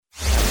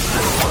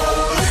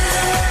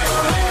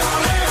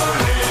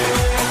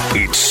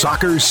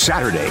Soccer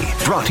Saturday,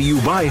 brought to you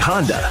by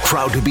Honda,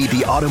 proud to be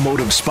the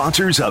automotive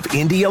sponsors of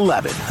Indy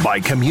 11, by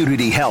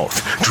Community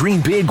Health,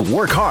 dream big,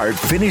 work hard,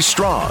 finish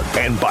strong,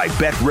 and by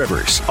Bet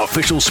Rivers,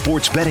 official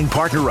sports betting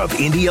partner of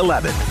Indy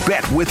 11.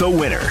 Bet with a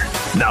winner.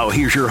 Now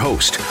here's your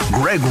host,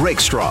 Greg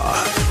Rakestraw.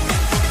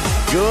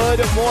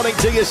 Good morning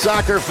to you,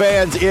 soccer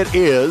fans. It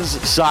is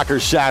Soccer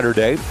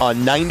Saturday on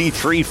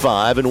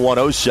 93.5 and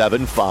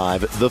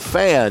 107.5 The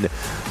Fan.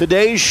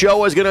 Today's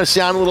show is going to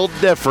sound a little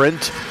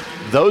different.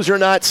 Those are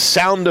not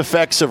sound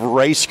effects of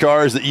race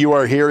cars that you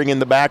are hearing in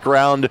the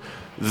background.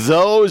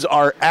 Those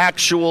are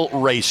actual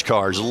race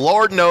cars.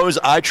 Lord knows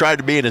I try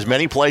to be in as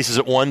many places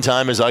at one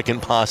time as I can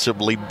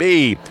possibly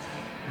be.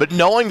 But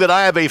knowing that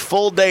I have a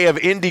full day of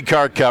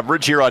IndyCar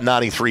coverage here on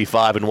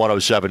 93.5 and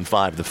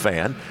 107.5 The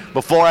Fan,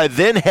 before I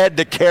then head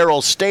to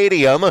Carroll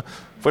Stadium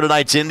for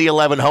tonight's Indy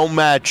 11 home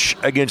match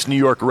against New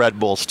York Red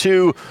Bulls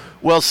 2,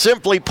 well,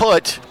 simply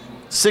put,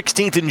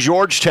 16th and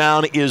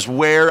Georgetown is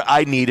where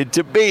I needed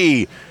to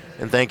be.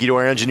 And thank you to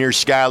our engineer,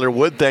 Skylar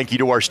Wood. Thank you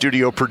to our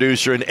studio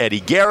producer,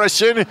 Eddie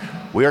Garrison.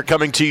 We are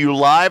coming to you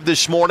live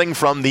this morning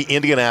from the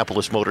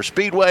Indianapolis Motor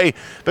Speedway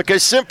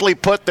because, simply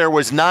put, there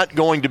was not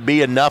going to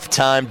be enough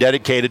time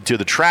dedicated to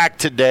the track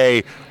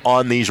today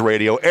on these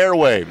radio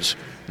airwaves.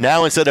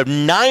 Now, instead of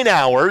 9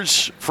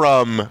 hours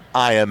from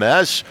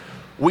IMS,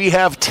 we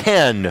have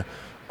 10.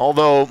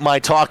 Although my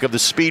talk of the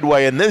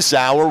Speedway in this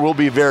hour will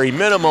be very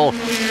minimal,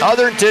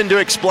 other than to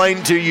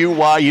explain to you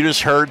why you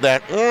just heard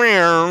that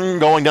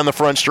going down the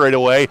front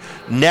straightaway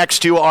next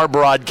to our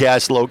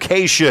broadcast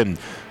location.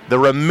 The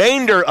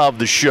remainder of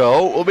the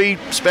show will be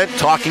spent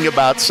talking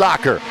about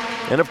soccer.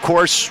 And, of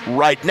course,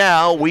 right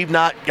now, we've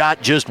not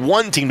got just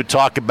one team to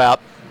talk about,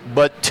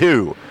 but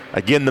two.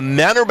 Again, the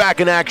men are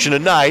back in action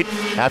tonight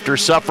after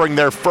suffering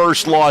their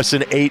first loss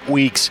in 8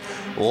 weeks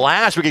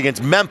last week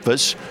against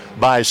Memphis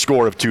by a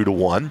score of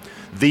 2-1.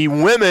 The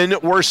women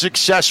were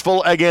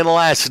successful again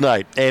last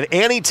night. And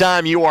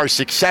anytime you are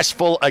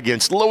successful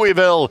against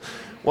Louisville,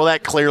 well,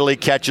 that clearly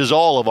catches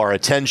all of our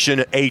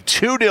attention. A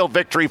 2-0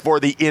 victory for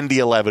the Indy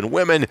 11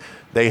 women.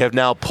 They have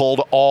now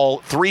pulled all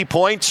 3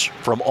 points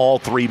from all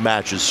 3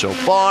 matches so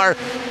far.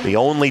 The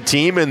only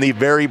team in the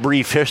very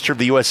brief history of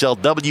the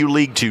USLW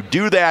League to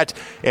do that.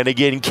 And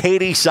again,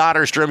 Katie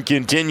Soderstrom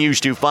continues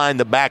to find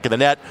the back of the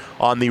net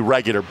on the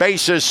regular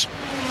basis.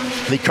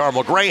 The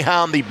Carmel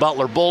Greyhound, the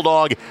Butler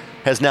Bulldog,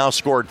 has now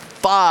scored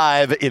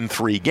 5 in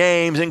 3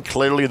 games, and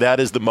clearly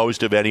that is the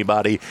most of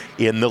anybody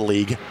in the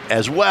league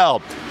as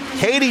well.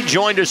 Katie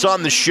joined us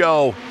on the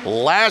show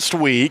last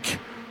week.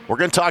 We're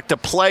going to talk to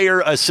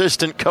player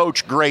assistant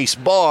coach Grace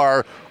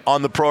Barr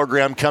on the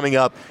program coming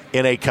up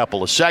in a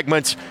couple of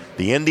segments.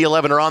 The Indy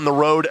 11 are on the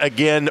road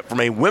again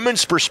from a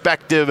women's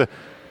perspective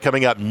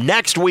coming up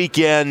next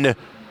weekend.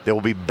 They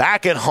will be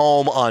back at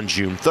home on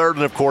June 3rd.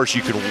 And, of course,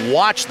 you can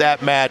watch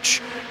that match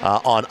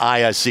on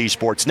ISC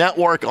Sports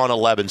Network, on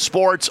 11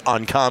 Sports,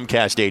 on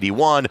Comcast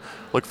 81.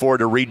 Look forward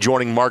to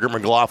rejoining Margaret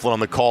McLaughlin on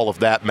the call of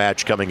that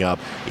match coming up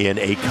in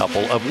a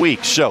couple of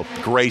weeks. So,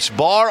 Grace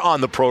Barr on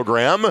the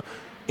program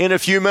in a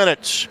few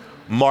minutes.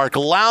 Mark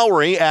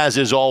Lowry, as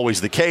is always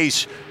the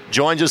case,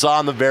 joins us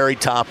on the very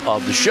top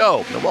of the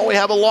show. And while we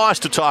have a loss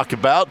to talk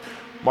about,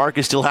 Mark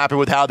is still happy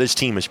with how this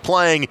team is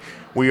playing.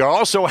 We are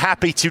also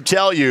happy to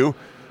tell you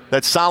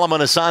that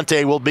Solomon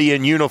Asante will be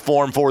in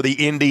uniform for the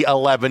Indy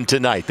 11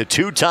 tonight. The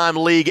 2-time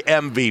league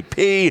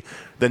MVP,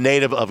 the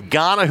native of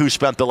Ghana, who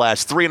spent the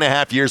last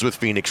 3.5 years with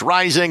Phoenix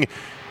Rising.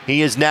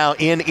 He is now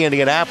in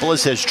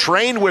Indianapolis, has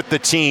trained with the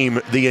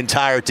team the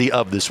entirety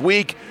of this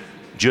week.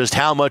 Just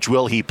how much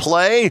will he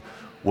play?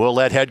 We'll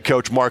let head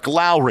coach Mark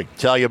Lowry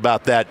tell you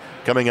about that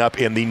coming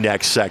up in the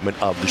next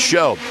segment of the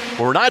show.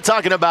 But we're not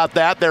talking about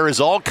that. There is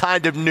all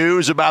kind of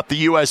news about the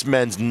U.S.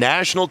 men's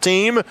national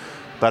team,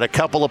 about a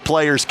couple of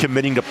players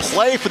committing to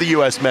play for the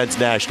U.S. men's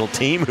national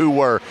team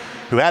who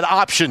had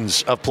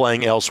options of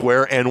playing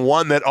elsewhere, and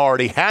one that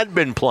already had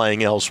been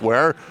playing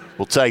elsewhere.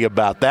 We'll tell you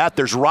about that.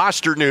 There's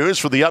roster news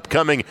for the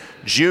upcoming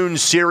June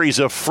series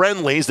of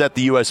friendlies that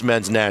the U.S.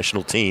 men's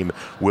national team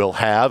will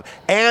have.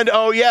 And,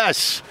 oh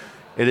yes,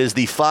 it is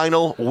the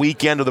final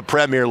weekend of the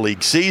Premier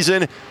League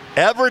season.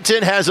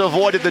 Everton has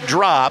avoided the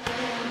drop.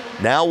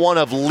 Now one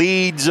of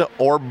Leeds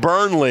or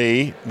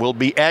Burnley will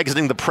be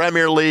exiting the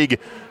Premier League.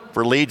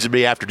 For Leeds to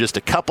be after just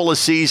a couple of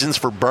seasons,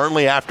 for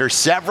Burnley after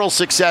several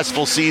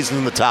successful seasons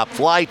in the top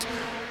flight.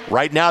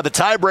 Right now, the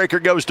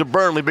tiebreaker goes to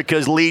Burnley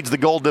because Leeds, the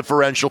goal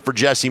differential for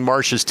Jesse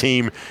Marsh's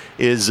team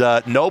is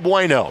no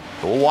bueno.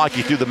 We'll walk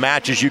you through the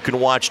matches you can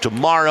watch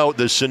tomorrow,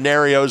 the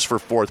scenarios for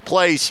 4th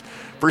place,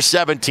 for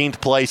 17th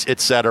place,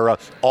 etc.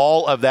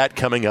 All of that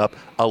coming up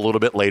a little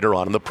bit later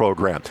on in the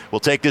program. We'll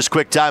take this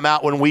quick time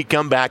out. When we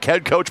come back,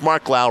 head coach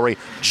Mark Lowry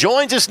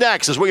joins us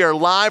next as we are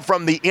live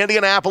from the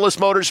Indianapolis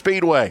Motor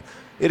Speedway.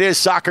 It is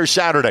Soccer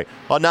Saturday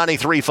on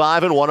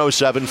 93.5 and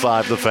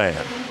 107.5 The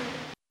Fan.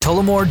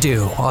 Tullamore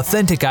Dew,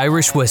 authentic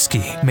Irish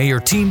whiskey. May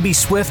your team be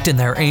swift and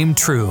their aim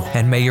true.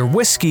 And may your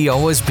whiskey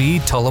always be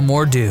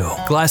Tullamore Dew.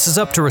 Glasses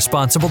up to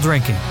responsible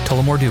drinking.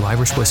 Tullamore Dew,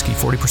 Irish whiskey,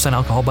 40%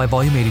 alcohol by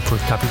volume, 80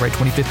 proof. Copyright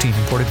 2015,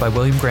 imported by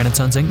William Grant &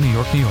 Sons, Inc., New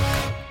York, New York.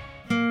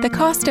 The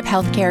cost of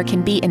healthcare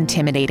can be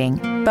intimidating,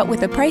 but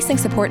with the Pricing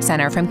Support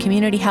Center from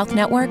Community Health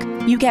Network,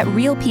 you get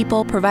real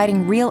people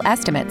providing real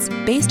estimates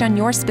based on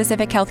your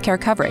specific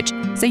healthcare coverage,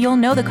 so you'll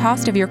know the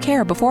cost of your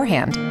care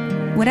beforehand.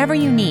 Whatever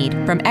you need,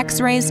 from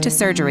x-rays to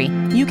surgery,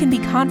 you can be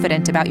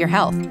confident about your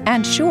health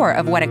and sure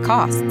of what it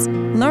costs.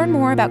 Learn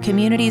more about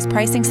Community's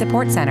Pricing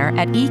Support Center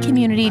at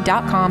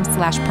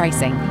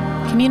ecommunity.com/pricing.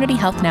 Community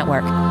Health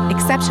Network.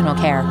 Exceptional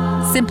care.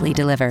 Simply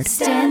delivered.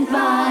 Stand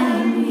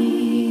by me.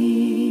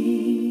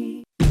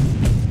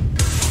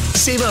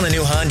 Save on the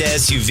new Honda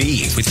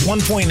SUV with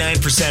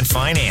 1.9%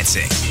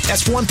 financing.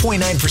 That's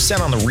 1.9%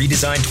 on the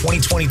redesigned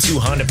 2022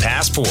 Honda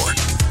Passport.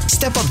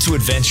 Step up to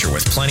adventure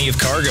with plenty of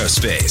cargo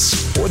space.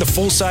 Or the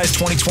full-size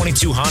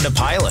 2022 Honda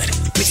Pilot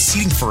with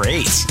seating for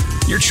 8.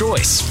 Your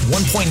choice,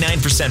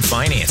 1.9%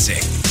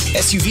 financing.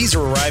 SUVs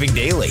are arriving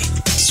daily.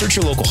 Search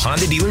your local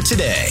Honda dealer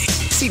today.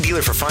 See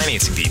dealer for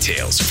financing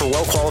details for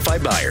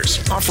well-qualified buyers.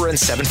 Offer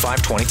ends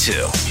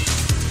 7/5/22.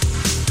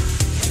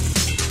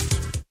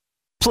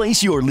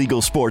 Place your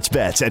legal sports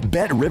bets at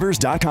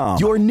BetRivers.com.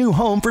 Your new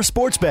home for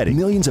sports betting.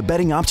 Millions of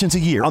betting options a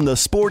year on the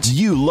sports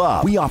you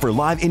love. We offer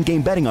live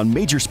in-game betting on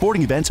major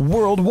sporting events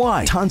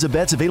worldwide. Tons of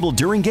bets available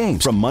during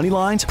games, from money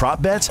lines,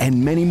 prop bets,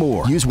 and many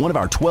more. Use one of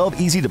our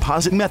 12 easy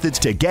deposit methods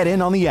to get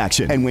in on the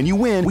action. And when you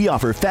win, we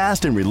offer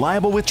fast and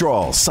reliable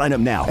withdrawals. Sign up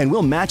now, and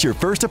we'll match your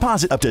first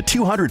deposit up to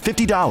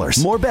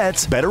 $250. More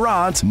bets, better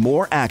odds,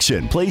 more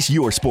action. Place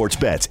your sports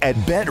bets at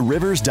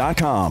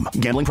BetRivers.com.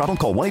 Gambling problem?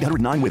 Call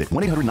 1-800-9-WITH-IT.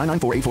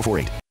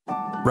 1-800-994-8448.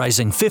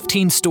 Rising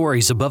 15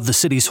 stories above the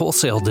city's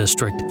wholesale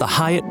district, the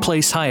Hyatt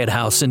Place Hyatt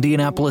House,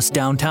 Indianapolis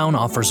downtown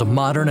offers a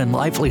modern and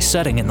lively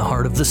setting in the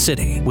heart of the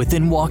city,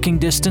 within walking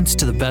distance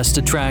to the best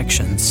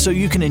attractions, so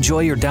you can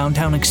enjoy your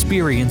downtown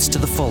experience to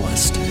the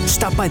fullest.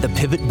 Stop by the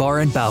Pivot Bar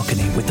and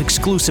Balcony with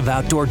exclusive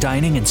outdoor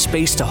dining and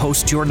space to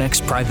host your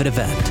next private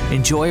event.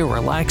 Enjoy a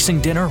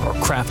relaxing dinner or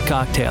craft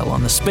cocktail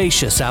on the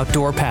spacious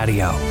outdoor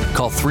patio.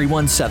 Call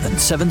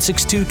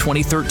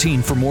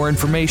 317-762-2013 for more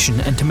information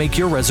and to make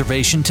your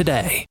reservation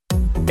today.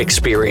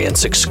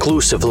 Experience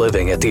exclusive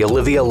living at the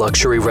Olivia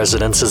Luxury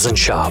Residences and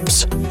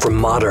Shops. From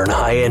modern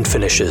high-end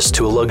finishes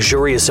to a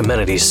luxurious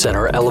amenities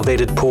center,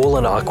 elevated pool,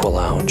 and aqua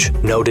lounge,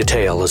 no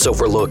detail is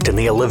overlooked in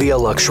the Olivia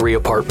Luxury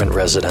Apartment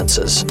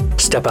Residences.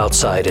 Step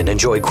outside and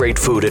enjoy great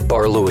food at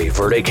Bar Louie,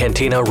 Verde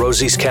Cantina,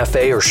 Rosie's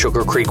Cafe, or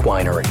Sugar Creek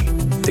Winery.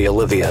 The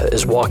Olivia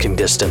is walking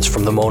distance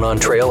from the Monon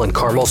Trail and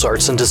Carmel's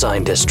Arts and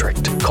Design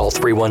District. Call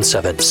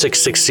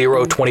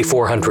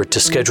 317-660-2400 to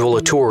schedule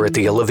a tour at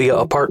the Olivia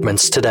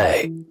Apartments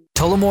today.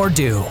 Tullamore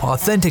Dew,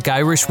 authentic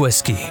Irish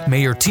whiskey.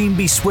 May your team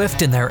be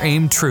swift and their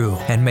aim true.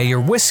 And may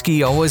your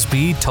whiskey always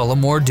be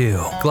Tullamore Dew.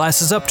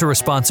 Glasses up to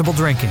responsible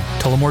drinking.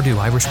 Tullamore Dew,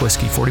 Irish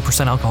whiskey,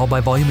 40% alcohol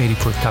by volume, 80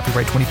 proof.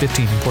 Copyright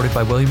 2015. Imported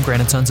by William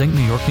Grant & Sons, Inc.,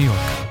 New York, New York.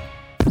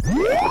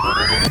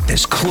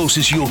 As close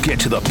as you'll get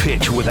to the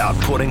pitch without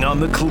putting on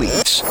the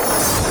cleats.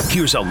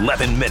 Here's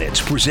 11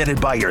 Minutes,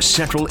 presented by your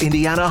Central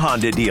Indiana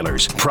Honda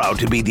dealers. Proud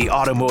to be the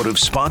automotive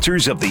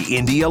sponsors of the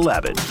Indy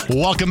 11.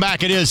 Welcome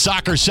back. It is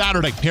Soccer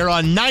Saturday here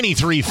on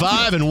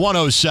 93.5 and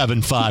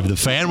 107.5 The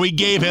Fan. We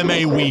gave him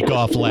a week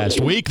off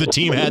last week. The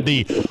team had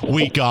the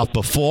week off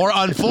before.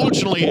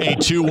 Unfortunately, a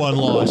 2-1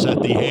 loss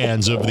at the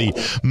hands of the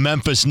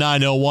Memphis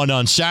 901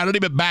 on Saturday,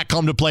 but back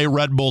home to play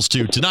Red Bulls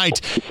 2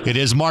 tonight. It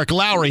is Mark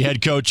Lowry,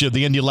 head coach of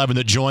the Indy 11,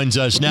 that joins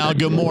us now.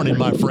 Good morning,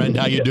 my friend.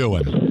 How you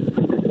doing?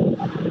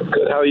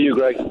 Good. How are you,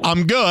 Greg?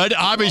 I'm good.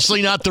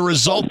 Obviously not the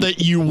result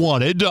that you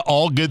wanted.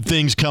 All good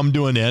things come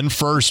to an end.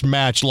 First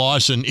match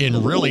loss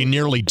in really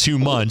nearly 2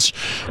 months.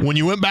 When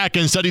you went back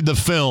and studied the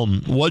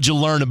film, what'd you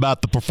learn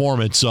about the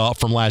performance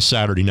from last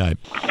Saturday night?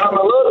 I learned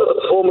that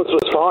the performance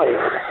was fine.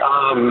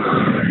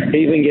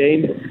 Even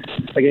game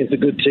against a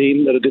good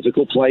team at a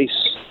difficult place.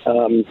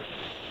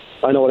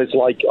 I know what it's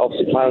like,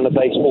 obviously, playing on a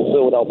baseball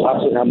field with El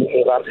Paso and how much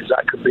advantage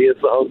that could be as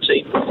the home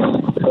team.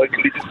 So it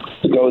could be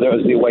to go there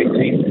as the away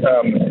team.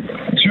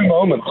 2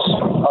 moments.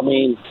 I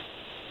mean,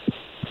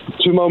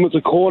 2 moments,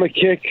 a corner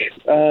kick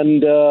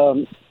and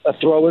a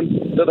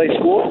throw-in that they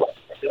scored.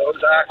 You know,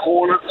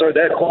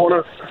 their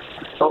corner.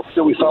 So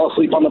we fell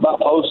asleep on the back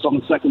post on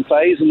the second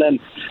phase, and then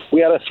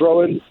we had a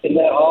throw-in in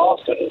their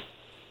half, and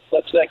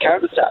that's their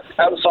counter-attack.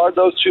 Outside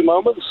those 2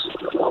 moments,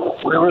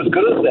 we were as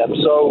good as them.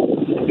 So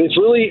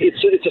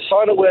it's a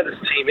sign of where this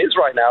team is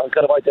right now, and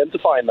kind of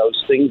identifying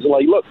those things.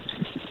 Like, look,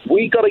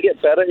 we got to get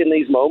better in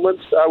these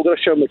moments. We've got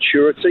to show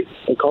maturity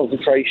and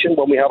concentration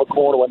when we have a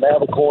corner, when they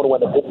have a corner, when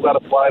the ball's out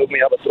of play, when we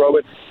have a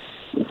throw-in.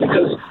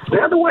 Because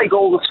they're the way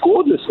goals are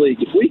scored in this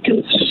league. If we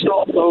can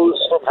stop those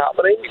from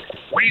happening,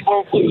 we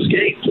won't lose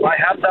games. I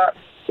had that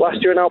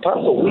last year in El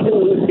Paso. We didn't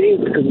lose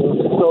games because we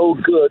were so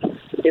good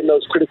in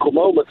those critical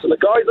moments. And the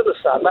guys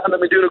understand that, and they've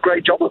been doing a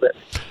great job of it.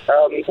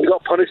 We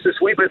got punished this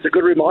week, but it's a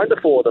good reminder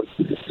for them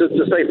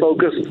to stay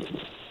focused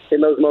in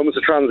those moments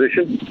of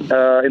transition,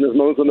 in those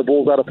moments when the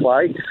ball's out of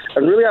play.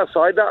 And really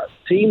outside that,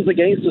 teams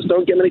against us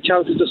don't get many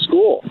chances to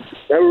score.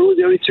 They were really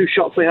the only 2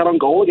 shots they had on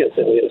goal against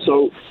Elliott.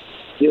 So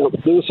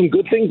there were some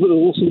good things, but there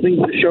were also some things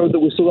that showed that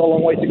we still got a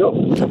long way to go.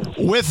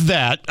 With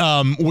that,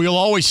 we'll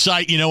always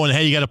cite, and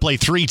hey, you got to play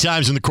 3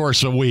 times in the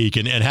course of a week,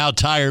 and how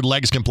tired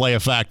legs can play a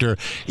factor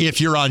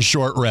if you're on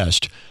short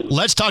rest.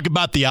 Let's talk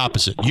about the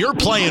opposite. You're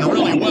playing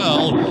really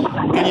well,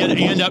 and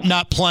you end up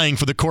not playing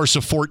for the course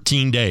of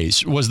 14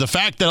 days. Was the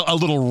fact that a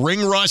little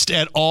ring rust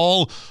at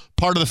all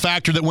part of the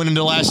factor that went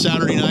into last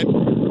Saturday night?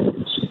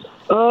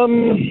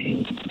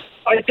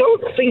 I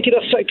don't think it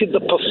affected the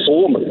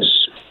performance.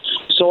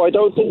 So I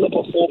don't think the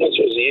performance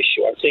was the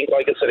issue. I think,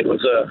 like I said, it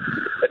was a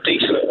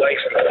decent away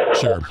from the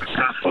Sure. 88,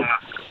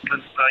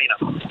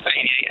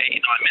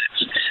 89 minutes.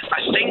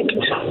 I think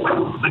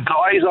the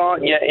guys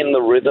aren't yet in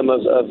the rhythm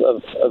of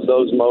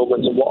those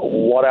moments and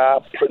what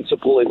our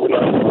principle is in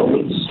those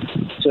moments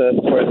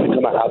for it to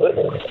become a habit.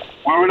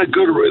 We're in a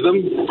good rhythm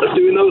of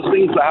doing those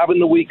things, but having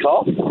the week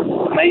off,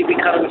 maybe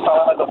kind of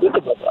fell out of the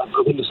rhythm of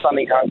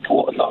understanding how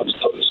important those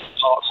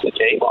parts of the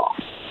game are.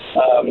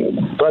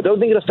 But I don't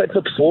think it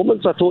affected the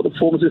performance. I thought the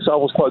performance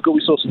itself was quite good.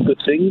 We saw some good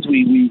things.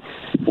 We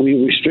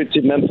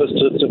restricted Memphis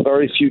to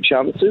very few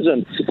chances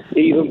and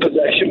even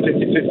possession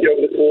 50-50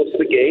 over the course of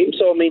the game.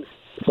 So, I mean,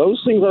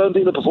 those things, I don't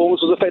think the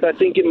performance was affected. I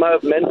think it might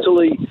have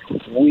mentally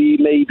we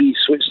maybe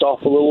switched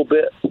off a little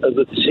bit as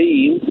a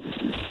team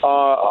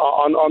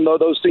on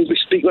those things we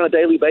speak on a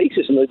daily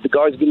basis. And the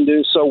guys have been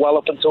doing so well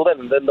up until then.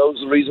 And then those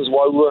are the reasons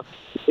why we were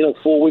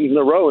 4 wins in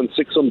a row and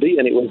 6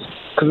 unbeaten. It was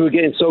because we were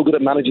getting so good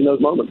at managing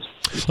those moments.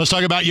 Let's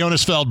talk about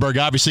Jonas Feldberg.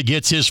 Obviously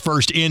gets his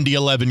first Indy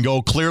 11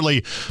 goal.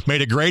 Clearly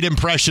made a great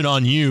impression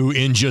on you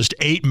in just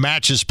 8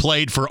 matches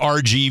played for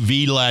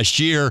RGV last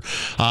year.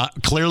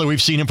 Clearly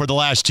we've seen him for the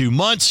last 2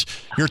 months.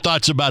 Your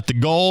thoughts about the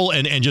goal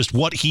and just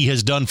what he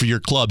has done for your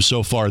club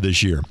so far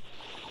this year?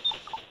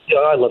 Yeah,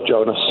 I love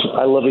Jonas.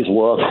 I love his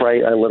work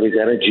rate. I love his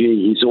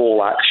energy. He's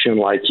all action.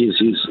 Like he's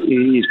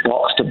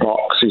box to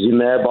box. He's in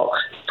their box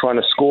trying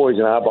to score. He's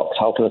in our box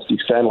helping us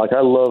defend. Like I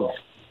love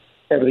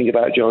everything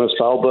about Jonas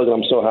Feldberg,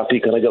 and I'm so happy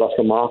he kind of got off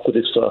the mark with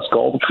his first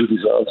goal because he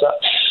deserves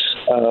that.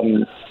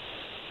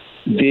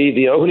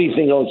 The only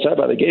thing I would say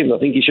about the game is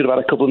I think he should have had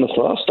a couple in the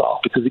first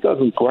half because he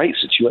got some great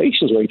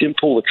situations where he didn't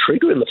pull the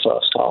trigger in the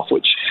first half,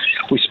 which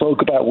we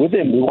spoke about with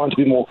him. We want to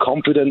be more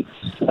confident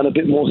and a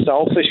bit more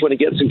selfish when he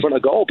gets in front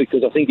of goal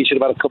because I think he should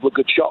have had a couple of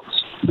good shots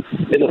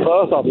in the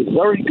first half. He's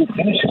very good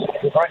finishes.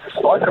 He's a very good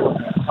striker.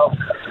 So,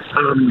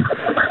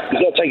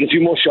 he's got to take a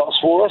few more shots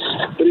for us,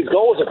 but his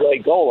goal was a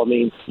great goal. I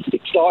mean,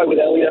 it started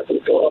with Elliott,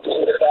 it got up to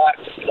the back,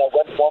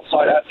 went one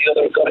side out the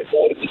other and got it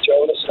forward to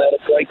Jonas, and they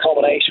had a great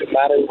combination,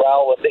 Manu,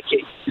 Raul, and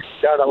Nicky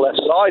down the left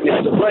side. It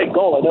was a great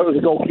goal. I know it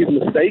was a goalkeeper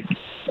mistake,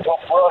 but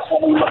for us,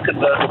 when we look at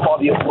the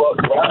body of work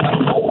around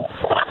that goal,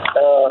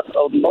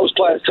 most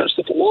players touch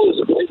the ball. It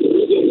was a great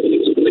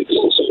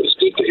goal, so it's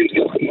good for him to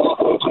get the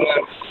mark off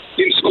now.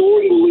 Him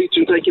scoring will lead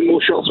to taking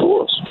more shots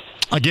for us.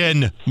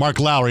 Again, Mark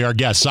Lowry, our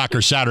guest,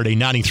 Soccer Saturday,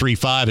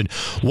 93.5 and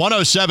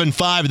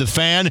 107.5 The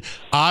Fan.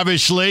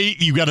 Obviously,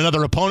 you've got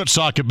another opponent to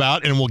talk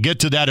about, and we'll get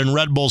to that in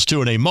Red Bulls,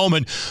 too, in a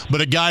moment.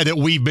 But a guy that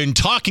we've been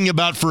talking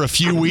about for a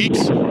few weeks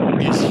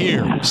is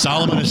here.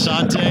 Solomon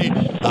Asante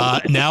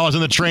now is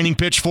on the training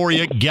pitch for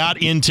you.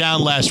 Got in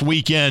town last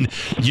weekend.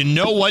 You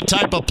know what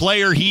type of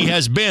player he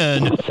has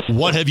been.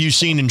 What have you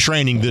seen in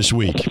training this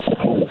week?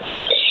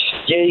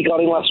 Yeah, he got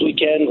in last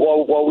weekend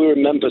while we were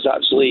in Memphis,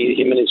 actually.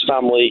 Him and his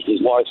family,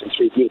 his wife and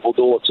 3 beautiful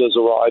daughters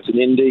arrived in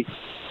Indy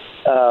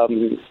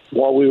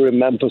while we were in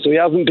Memphis. So he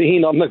hasn't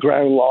been on the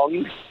ground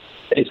long.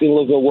 It's been a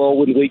little bit of a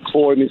whirlwind week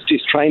for him.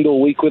 He's trained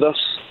all week with us.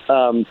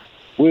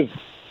 We're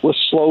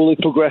slowly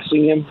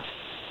progressing him.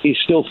 He's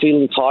still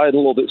feeling tired, a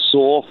little bit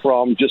sore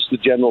from just the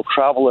general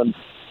travel and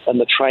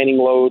the training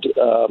load.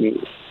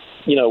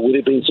 With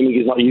it being something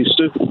he's not used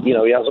to. He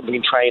hasn't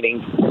been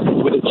training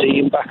with a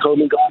team back home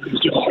in Ghana.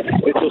 He's just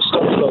with us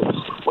stuff. So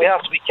we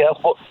have to be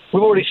careful. But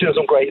we've already seen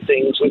some great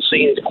things. We've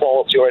seen his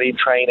quality already in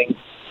training,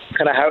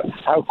 kind of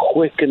how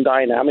quick and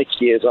dynamic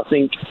he is. I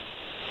think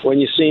when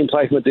you see him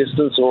play from a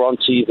distance or on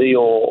TV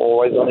or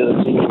always on the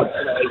team,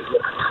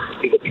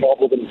 he's a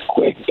problem and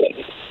quick.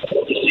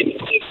 But you see him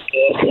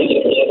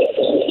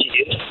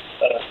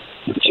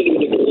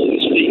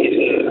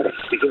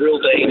he's a real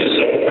danger.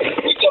 So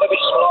we've got to be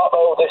smart,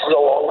 though. This is a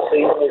long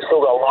season. We've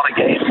still got a lot of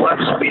games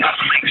left, so we have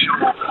to make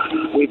sure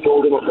we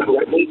build him up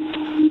correctly.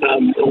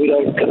 And we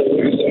don't kind of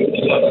lose him in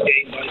the first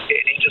game by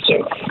getting injured. So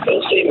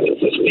we'll see him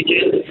this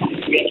weekend.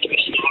 We have to be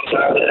smart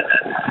about it.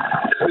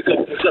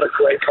 And we've got a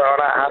great player on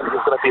our hands.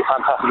 He's going to be a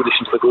fantastic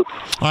addition to the group.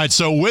 All right,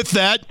 so with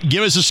that,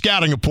 give us a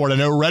scouting report. I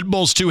know Red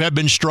Bulls, too, have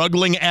been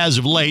struggling as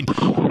of late.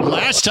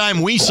 Last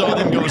time we saw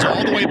them goes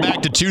all the way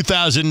back to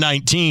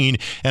 2019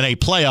 and a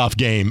playoff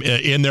game.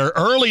 In their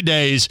early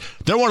days,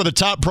 they're one of the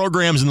top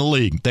programs in the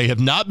league. They have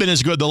not been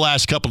as good the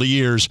last couple of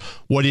years.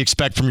 What do you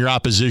expect from your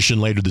opposition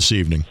later this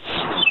evening?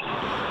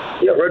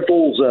 Yeah, Red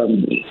Bulls, I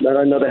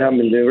know they haven't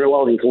been doing very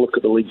well. You can look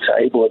at the league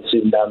table and see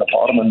them down the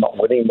bottom and not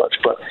winning much.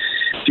 But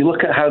if you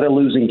look at how they're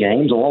losing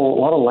games, a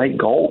lot of late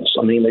goals.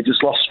 I mean, they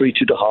just lost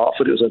 3-2 to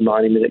Hartford. It was a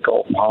 90-minute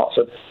goal from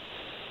Hartford.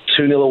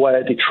 2-0 away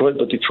at Detroit,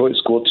 but Detroit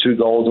scored 2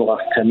 goals in the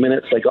last 10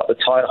 minutes. They got the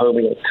tie at home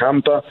against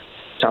Tampa.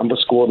 Tampa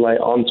scored late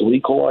on to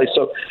equalize.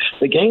 So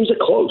the games are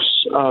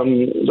close.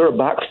 They're a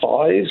back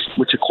five,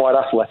 which are quite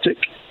athletic.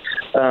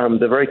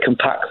 They're very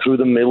compact through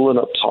the middle and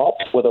up top,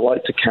 where they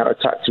like to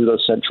counterattack through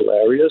those central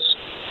areas.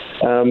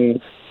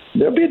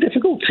 They'll be a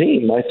difficult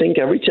team. I think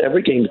every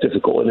game is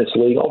difficult in this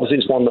league. Obviously,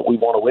 it's one that we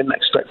want to win,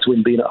 expect to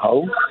win being at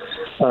home.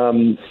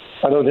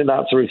 I don't think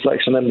that's a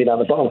reflection of them being at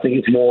the bottom. I think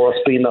it's more us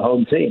being the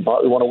home team.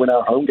 Right? We want to win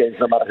our home games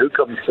no matter who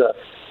comes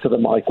to the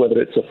mic,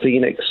 whether it's a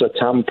Phoenix, a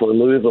Tampa, a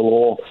Louisville,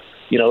 or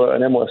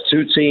an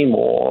MLS2 team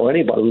or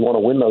anybody. We want to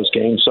win those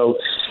games. So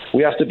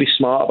we have to be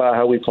smart about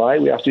how we play.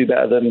 We have to be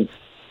better than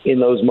in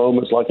those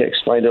moments, like I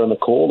explained on the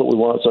call, that we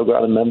weren't so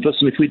great in Memphis.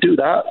 And if we do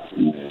that,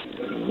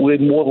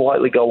 we'd more than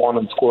likely go on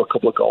and score a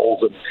couple of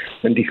goals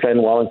and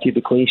defend well and keep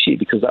a clean sheet,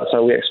 because that's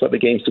how we expect the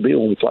games to be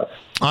when we play.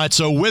 All right,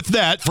 so with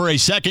that, for a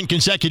second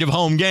consecutive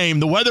home game,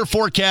 the weather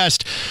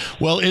forecast,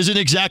 well, isn't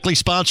exactly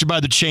sponsored by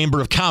the Chamber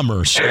of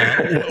Commerce.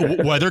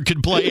 Weather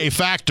could play a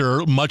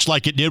factor, much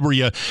like it did where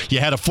you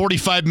had a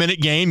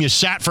 45-minute game, you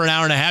sat for an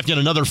hour and a half, you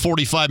had another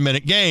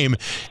 45-minute game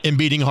in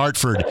beating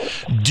Hartford.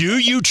 Do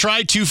you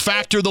try to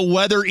factor the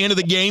weather into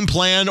the game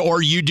plan,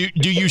 or do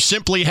you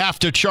simply have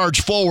to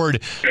charge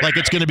forward like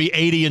it's going to be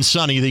 80 and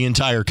sunny the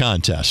entire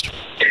contest?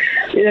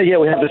 Yeah,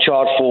 we have to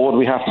charge forward.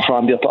 We have to try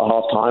and be up at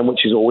half-time,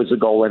 which is always the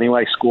goal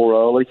anyway. Score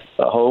early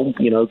at home,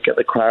 get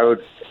the crowd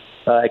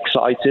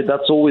excited.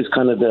 That's always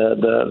kind of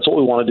that's what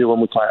we want to do when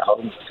we play at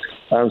home.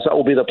 So that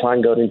will be the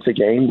plan going into the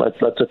game.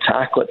 Let's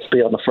attack. Let's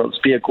be on the front.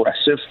 Let's be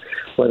aggressive,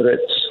 whether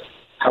it's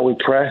how we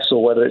press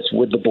or whether it's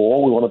with the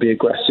ball. We want to be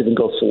aggressive and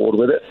go forward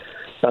with it.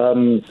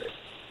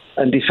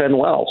 And defend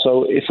well.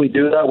 So if we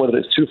do that, whether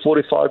it's 2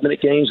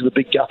 45-minute games with a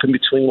big gap in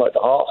between like the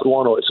Hartford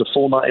one, or it's a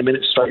full 90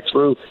 minutes straight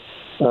through,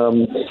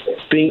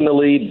 being the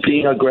lead,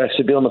 being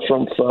aggressive, being on the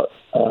front foot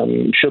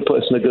should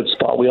put us in a good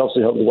spot. We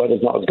obviously hope the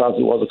weather's not as bad as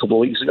it was a couple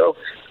of weeks ago,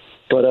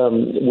 but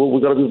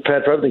we've got to be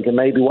prepared for everything, and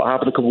maybe what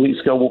happened a couple of weeks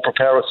ago will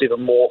prepare us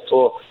even more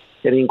for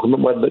any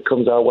inclement weather that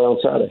comes our way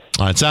on Saturday.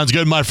 All right, sounds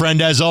good, my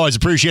friend. As always,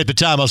 appreciate the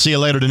time. I'll see you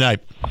later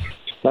tonight.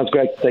 Sounds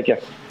great. Take care.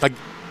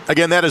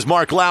 Again, that is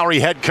Mark Lowry,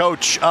 head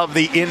coach of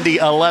the Indy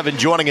 11,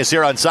 joining us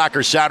here on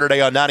Soccer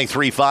Saturday on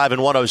 93.5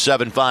 and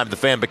 107.5 The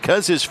Fan.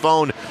 Because his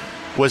phone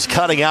was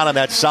cutting out on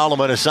that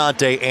Solomon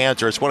Asante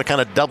answer, I just want to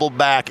kind of double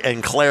back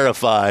and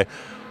clarify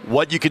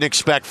what you can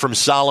expect from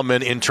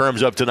Solomon in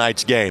terms of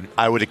tonight's game.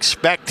 I would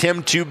expect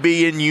him to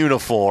be in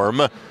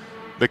uniform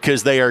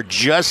because they are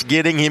just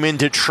getting him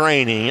into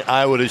training.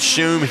 I would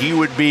assume he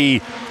would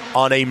be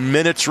on a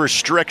minutes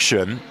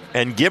restriction.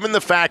 And given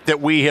the fact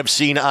that we have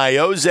seen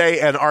Ayoze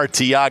and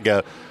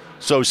Arteaga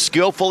so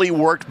skillfully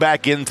worked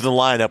back into the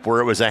lineup where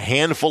it was a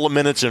handful of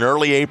minutes in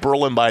early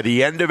April, and by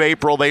the end of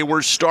April they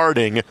were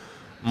starting,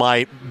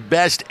 my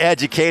best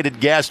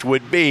educated guess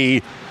would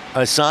be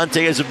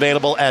Asante is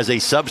available as a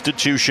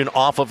substitution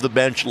off of the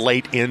bench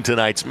late in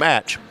tonight's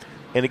match.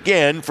 And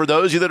again, for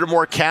those of you that are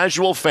more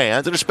casual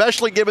fans, and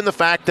especially given the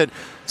fact that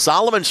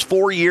Solomon's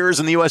 4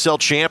 years in the USL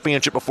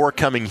Championship before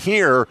coming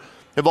here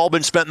have all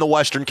been spent in the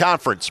Western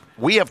Conference.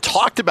 We have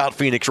talked about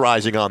Phoenix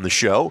Rising on the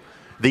show.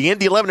 The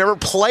Indy 11 never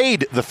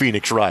played the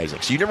Phoenix Rising.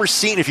 So you've never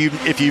seen, if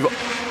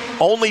you've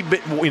only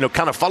been,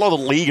 kind of follow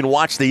the league and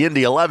watch the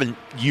Indy 11,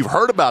 you've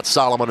heard about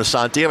Solomon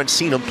Asante. You haven't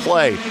seen him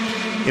play.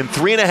 In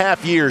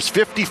 3.5 years,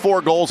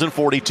 54 goals and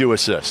 42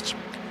 assists.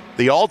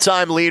 The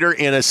all-time leader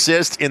in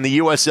assists in the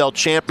USL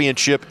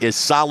Championship is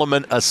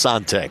Solomon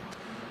Asante.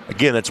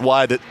 Again, that's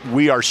why that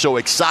we are so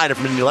excited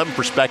from an 11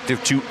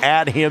 perspective to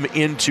add him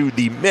into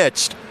the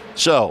midst.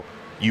 So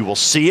you will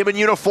see him in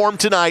uniform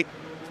tonight.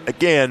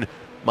 Again,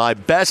 my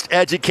best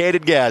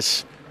educated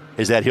guess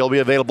is that he'll be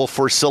available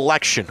for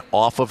selection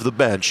off of the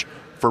bench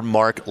for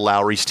Mark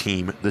Lowry's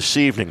team this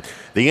evening.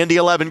 The Indy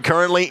 11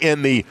 currently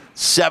in the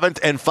 7th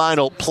and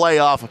final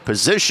playoff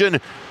position,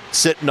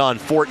 sitting on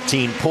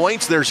 14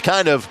 points. There's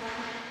kind of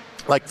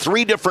like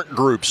 3 different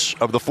groups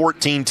of the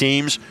 14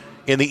 teams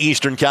in the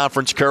Eastern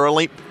Conference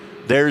currently.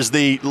 There's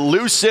the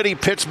Lou City,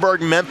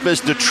 Pittsburgh,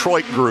 Memphis,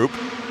 Detroit group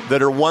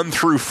that are 1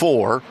 through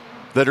 4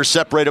 that are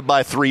separated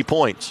by 3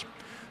 points.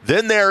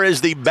 Then there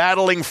is the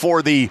battling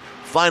for the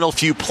final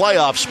few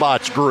playoff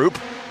spots group.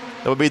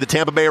 That would be the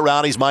Tampa Bay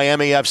Rowdies,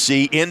 Miami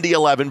FC, Indy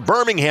 11,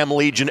 Birmingham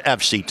Legion,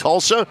 FC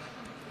Tulsa.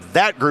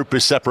 That group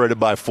is separated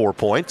by 4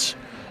 points.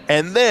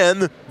 And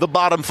then the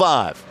bottom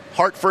 5,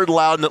 Hartford,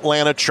 Loudoun,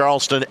 Atlanta,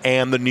 Charleston,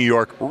 and the New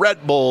York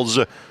Red Bulls.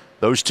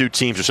 Those 2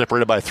 teams are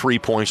separated by 3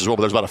 points as well,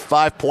 but there's about a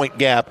 5-point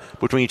gap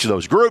between each of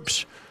those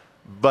groups.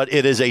 But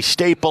it is a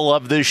staple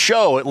of this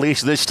show, at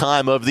least this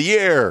time of the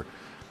year.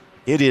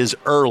 It is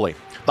early.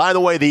 By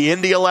the way, the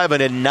Indy 11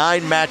 in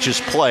 9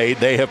 matches played.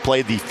 They have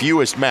played the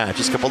fewest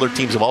matches. A couple other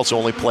teams have also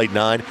only played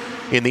 9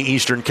 in the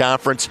Eastern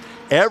Conference.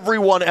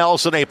 Everyone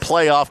else in a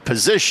playoff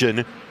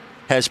position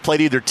has played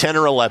either 10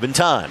 or 11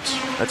 times.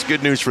 That's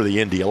good news for the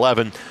Indy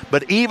 11.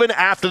 But even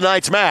after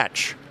tonight's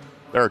match,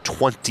 there are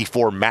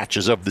 24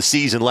 matches of the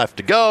season left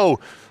to go.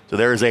 So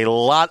there is a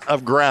lot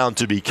of ground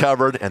to be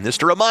covered. And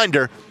just a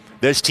reminder,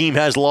 this team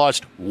has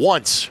lost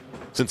once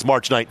since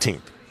March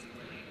 19th.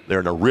 they're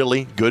in a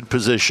really good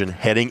position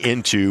heading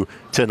into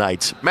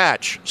tonight's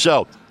match.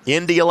 So,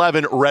 Indy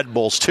 11, Red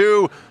Bulls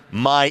 2,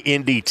 My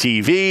Indy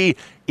TV,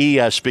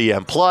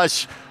 ESPN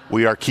Plus.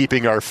 We are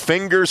keeping our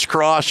fingers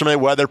crossed from a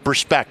weather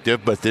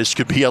perspective, but this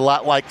could be a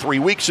lot like 3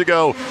 weeks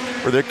ago,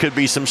 where there could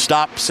be some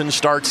stops and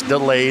starts,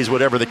 delays,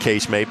 whatever the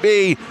case may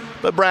be.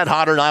 But Brad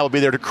Hodder and I will be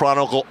there to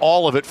chronicle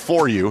all of it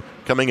for you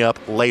coming up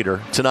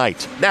later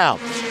tonight. Now,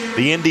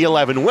 the Indy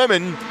 11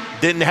 women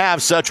didn't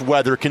have such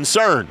weather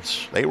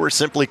concerns. They were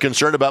simply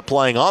concerned about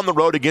playing on the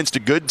road against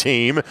a good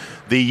team,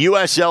 the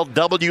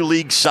USLW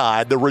League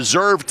side, the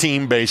reserve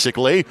team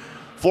basically,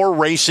 for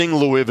Racing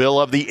Louisville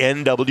of the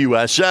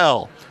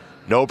NWSL.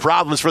 No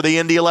problems for the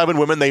Indy 11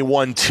 women. They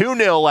won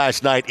 2-0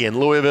 last night in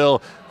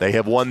Louisville. They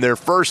have won their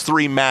first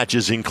 3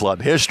 matches in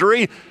club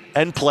history,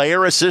 and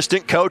player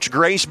assistant coach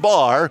Grace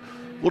Barr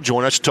will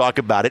join us to talk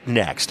about it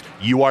next.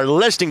 You are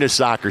listening to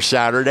Soccer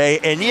Saturday,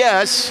 and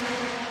yes,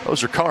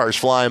 those are cars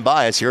flying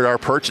by us here at our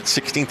perch at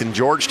 16th and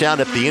Georgetown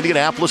at the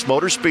Indianapolis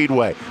Motor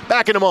Speedway.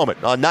 Back in a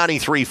moment on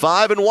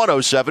 93.5 and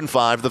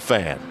 107.5 The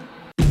Fan.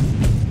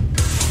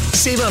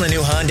 Save on a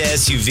new Honda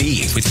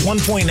SUV with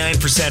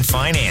 1.9%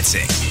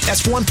 financing.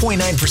 That's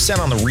 1.9%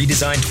 on the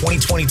redesigned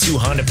 2022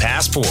 Honda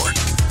Passport.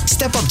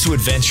 Step up to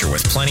adventure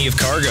with plenty of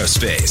cargo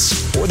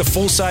space. Or the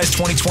full-size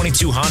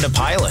 2022 Honda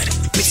Pilot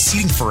with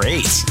seating for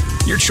 8.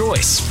 Your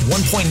choice,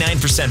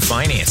 1.9%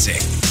 financing.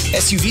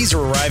 SUVs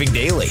are arriving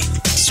daily.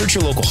 Search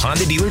your local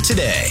Honda dealer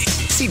today.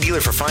 See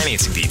dealer for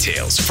financing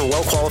details for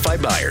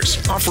well-qualified buyers.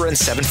 Offer ends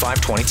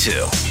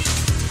 7/5/22.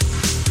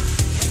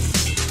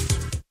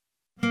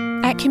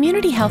 At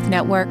Community Health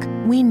Network,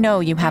 we know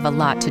you have a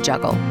lot to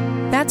juggle.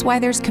 That's why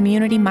there's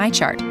Community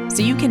MyChart,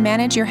 so you can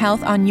manage your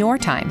health on your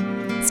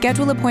time.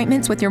 Schedule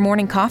appointments with your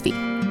morning coffee.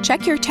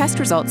 Check your test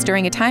results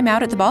during a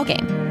timeout at the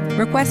ballgame.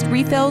 Request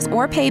refills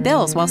or pay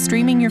bills while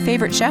streaming your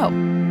favorite show.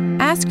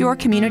 Ask your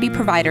community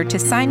provider to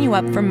sign you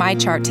up for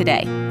MyChart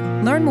today.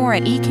 Learn more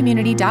at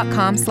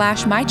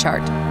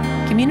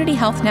ecommunity.com/MyChart. Community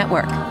Health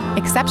Network.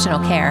 Exceptional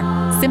care,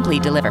 simply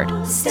delivered.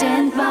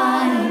 Stand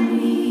by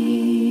me.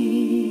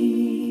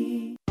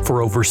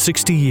 For over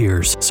 60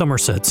 years,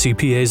 Somerset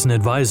CPAs and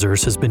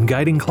Advisors has been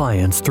guiding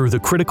clients through the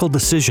critical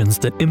decisions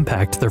that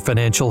impact their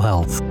financial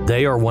health.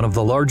 They are one of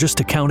the largest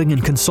accounting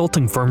and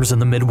consulting firms in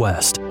the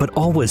Midwest, but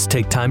always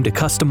take time to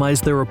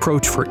customize their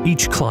approach for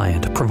each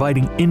client,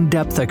 providing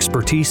in-depth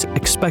expertise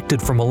expected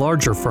from a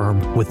larger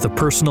firm with the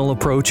personal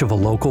approach of a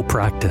local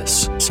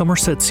practice.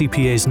 Somerset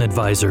CPAs and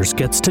Advisors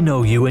gets to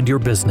know you and your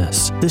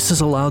business. This has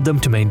allowed them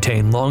to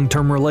maintain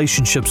long-term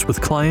relationships with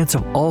clients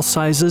of all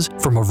sizes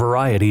from a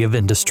variety of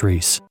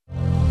industries.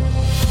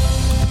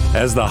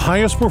 As the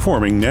highest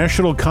performing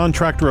national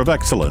contractor of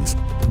excellence,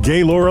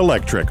 Gaylor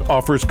Electric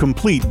offers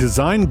complete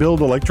design-build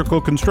electrical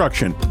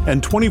construction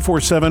and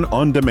 24/7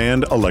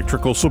 on-demand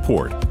electrical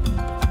support.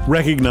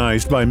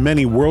 Recognized by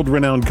many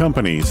world-renowned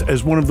companies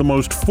as one of the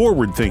most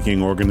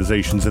forward-thinking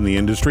organizations in the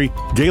industry,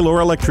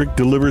 Gaylor Electric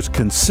delivers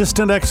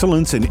consistent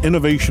excellence in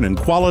innovation and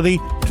quality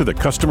to the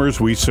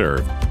customers we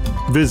serve.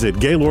 Visit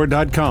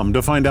Gaylor.com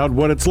to find out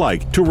what it's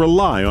like to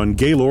rely on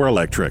Gaylor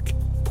Electric.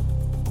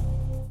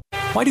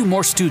 Why do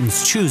more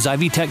students choose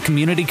Ivy Tech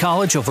Community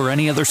College over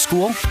any other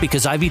school?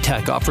 Because Ivy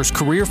Tech offers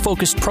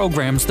career-focused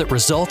programs that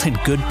result in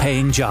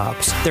good-paying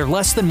jobs. Their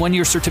less than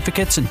 1-year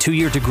certificates and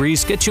 2-year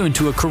degrees get you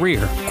into a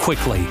career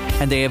quickly.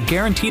 And they have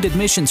guaranteed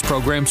admissions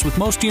programs with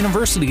most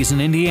universities in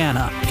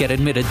Indiana. Get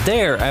admitted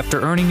there after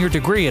earning your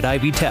degree at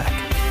Ivy Tech.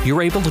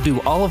 You're able to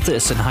do all of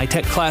this in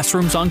high-tech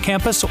classrooms on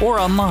campus or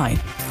online.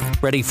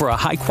 Ready for a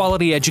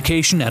high-quality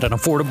education at an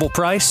affordable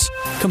price?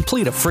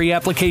 Complete a free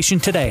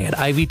application today at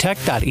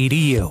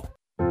ivytech.edu.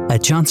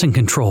 At Johnson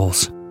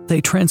Controls,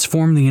 they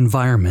transform the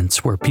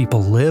environments where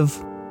people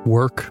live,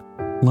 work,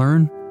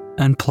 learn,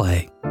 and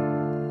play.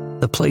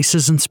 The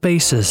places and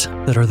spaces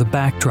that are the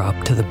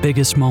backdrop to the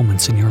biggest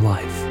moments in your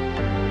life.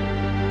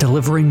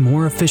 Delivering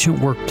more efficient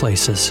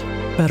workplaces,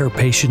 better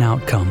patient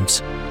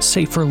outcomes,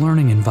 safer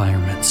learning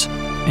environments,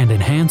 and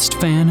enhanced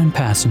fan and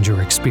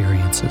passenger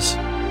experiences.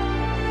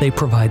 They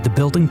provide the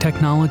building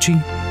technology,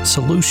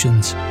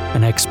 solutions,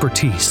 and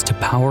expertise to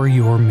power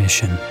your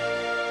mission.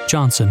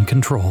 Johnson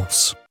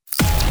Controls.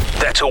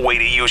 That's a way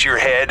to use your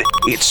head.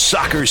 It's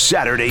Soccer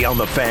Saturday on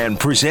The Fan,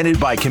 presented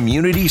by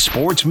Community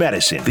Sports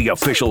Medicine, the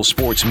official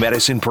sports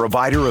medicine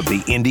provider of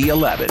the Indy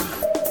 11.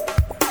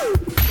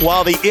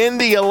 While the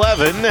Indy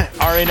 11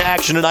 are in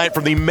action tonight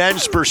from the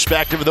men's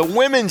perspective, the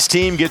women's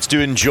team gets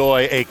to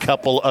enjoy a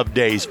couple of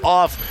days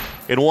off.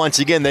 And once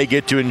again, they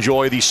get to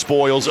enjoy the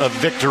spoils of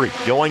victory.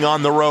 Going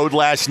on the road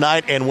last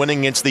night and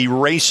winning against the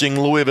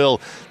Racing Louisville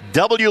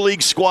W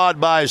League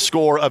squad by a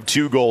score of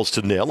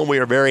 2-0. And we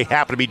are very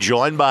happy to be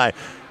joined by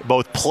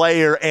both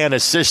player and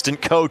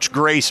assistant coach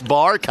Grace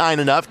Barr,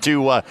 kind enough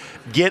to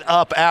get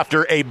up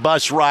after a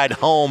bus ride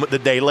home the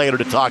day later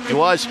to talk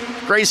to us.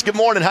 Grace, good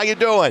morning. How you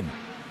doing?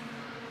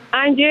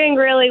 I'm doing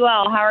really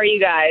well. How are you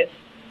guys?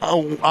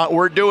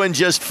 We're doing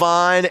just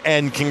fine,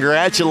 and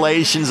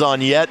congratulations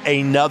on yet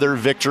another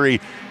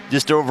victory.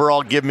 Just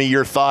overall, give me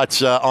your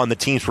thoughts on the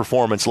team's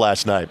performance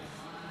last night.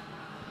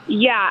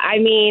 Yeah, I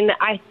mean,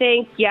 I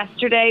think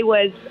yesterday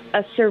was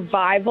a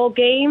survival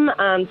game.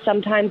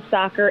 Sometimes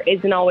soccer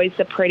isn't always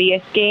the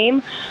prettiest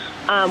game.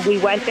 We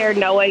went there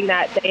knowing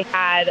that they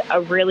had a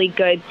really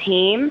good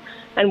team.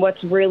 And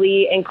what's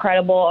really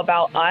incredible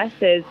about us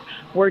is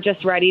we're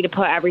just ready to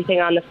put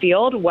everything on the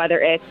field, whether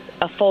it's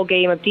a full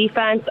game of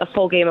defense, a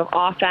full game of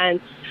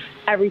offense,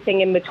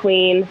 everything in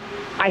between.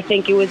 I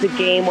think it was a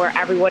game where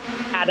everyone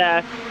had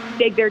to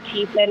dig their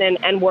teeth in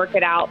and work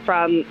it out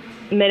from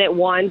minute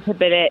 1 to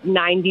minute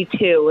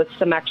 92 with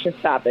some extra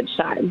stoppage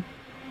time.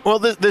 Well,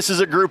 this is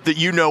a group that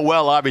you know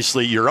well,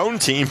 obviously your own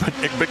team,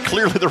 but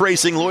clearly the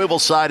Racing Louisville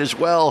side as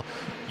well.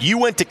 You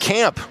went to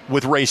camp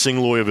with Racing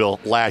Louisville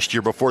last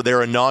year before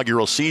their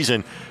inaugural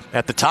season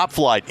at the Top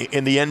Flight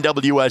in the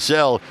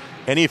NWSL.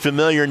 Any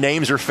familiar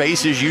names or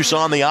faces you saw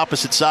on the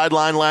opposite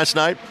sideline last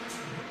night?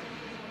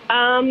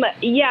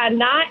 Yeah,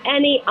 not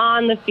any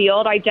on the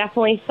field. I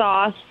definitely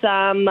saw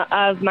some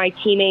of my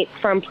teammates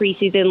from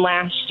preseason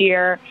last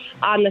year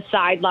on the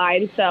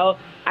sideline. So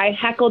I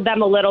heckled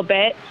them a little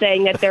bit,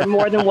 saying that they're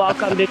more than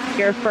welcome to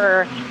cheer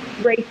for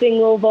Racing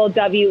Louisville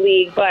W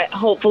League, but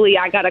hopefully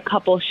I got a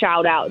couple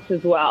shout-outs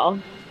as well.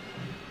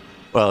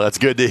 Well, that's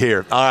good to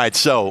hear. All right,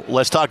 so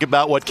let's talk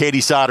about what Katie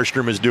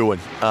Soderstrom is doing.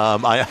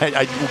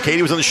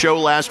 Katie was on the show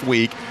last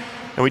week,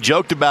 and we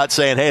joked about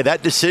saying, hey,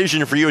 that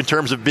decision for you in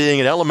terms of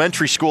being an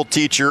elementary school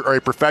teacher or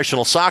a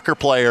professional soccer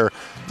player,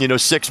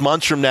 6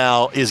 months from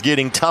now is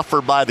getting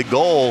tougher by the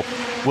goal.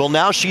 Well,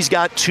 now she's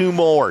got 2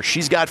 more.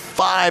 She's got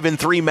 5 in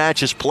 3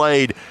 matches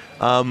played.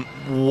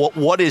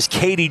 What is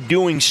Katie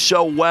doing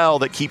so well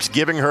that keeps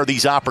giving her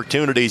these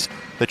opportunities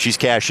that she's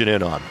cashing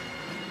in on?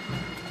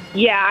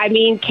 Yeah, I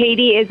mean,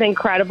 Katie is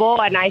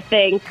incredible, and I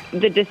think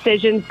the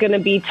decision's going to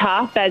be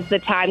tough as the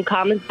time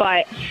comes,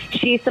 but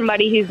she's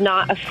somebody who's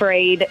not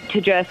afraid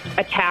to just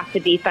attack the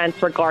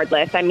defense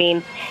regardless. I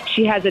mean,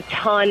 she has a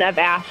ton of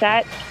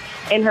assets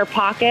in her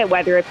pocket,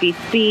 whether it be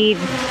speed,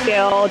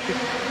 skill,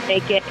 just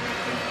make it,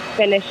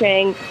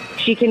 finishing.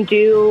 She can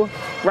do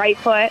right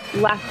foot,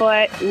 left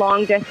foot,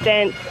 long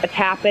distance, a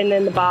tap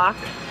in the box.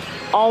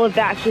 All of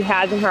that she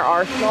has in her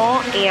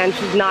arsenal, and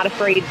she's not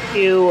afraid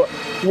to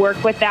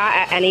work with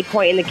that at any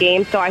point in the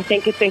game. So I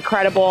think it's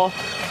incredible.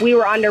 We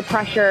were under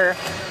pressure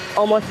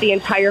almost the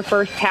entire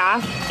first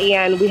half,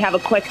 and we have a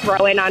quick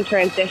throw in on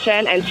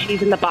transition, and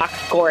she's in the box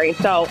scoring.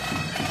 So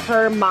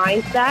her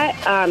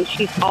mindset,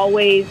 she's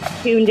always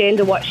tuned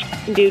into what she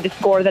can do to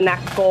score the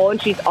next goal,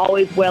 and she's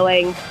always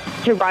willing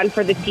to run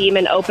for the team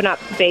and open up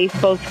space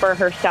both for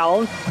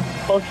herself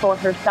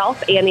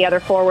and the other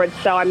forwards.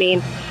 So, I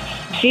mean,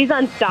 she's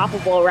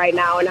unstoppable right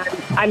now, and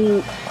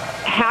I'm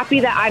happy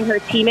that I'm her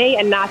teammate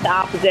and not the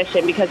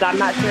opposition, because I'm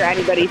not sure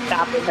anybody's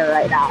stopping her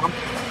right now.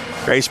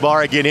 Grace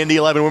Barr, again, Indy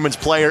 11 women's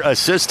player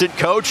assistant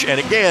coach, and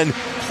again,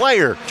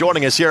 player,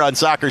 joining us here on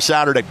Soccer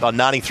Saturday on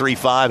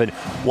 93.5 and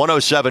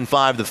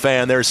 107.5 The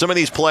Fan. There are some of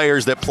these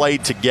players that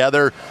played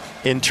together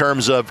in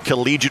terms of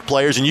collegiate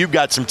players, and you've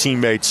got some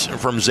teammates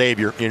from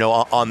Xavier,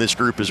 on this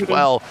group as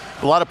well.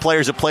 A lot of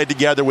players that played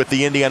together with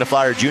the Indiana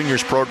Fire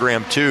Juniors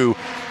program too.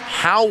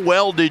 How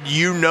well did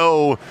you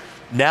know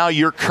now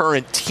your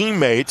current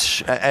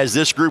teammates as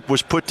this group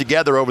was put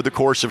together over the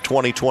course of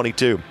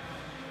 2022?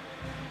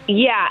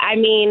 Yeah, I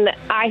mean,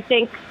 I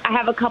think I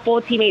have a couple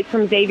of teammates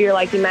from Xavier,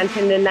 like you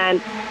mentioned, and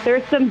then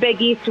there's some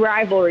Big East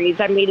rivalries.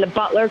 I mean, the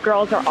Butler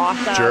girls are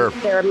awesome. Sure.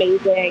 They're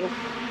amazing.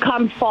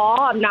 Come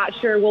fall, I'm not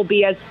sure we'll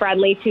be as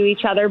friendly to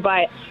each other,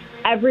 but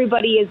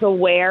everybody is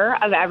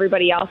aware of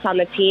everybody else on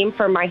the team.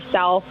 For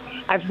myself,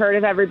 I've heard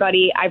of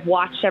everybody. I've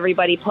watched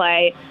everybody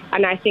play.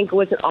 And I think it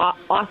was an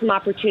awesome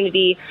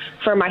opportunity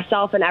for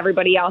myself and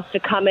everybody else to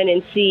come in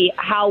and see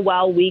how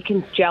well we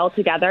can gel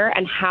together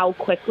and how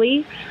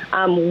quickly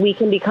we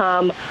can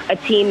become a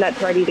team that's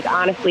ready to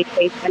honestly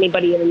face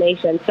anybody in the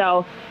nation.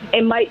 So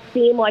it might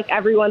seem like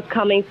everyone's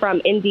coming from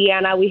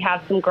Indiana. We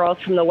have some girls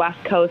from the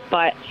West Coast,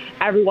 but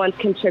everyone's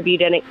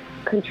contributing,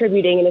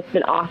 and it's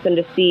been awesome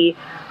to see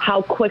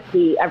how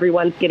quickly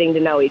everyone's getting to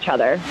know each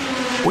other.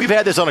 We've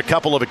had this on a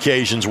couple of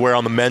occasions where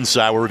on the men's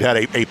side where we've had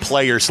a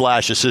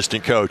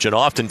player/assistant coach, and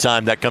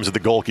oftentimes that comes at the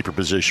goalkeeper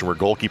position where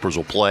goalkeepers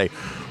will play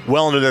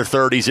well into their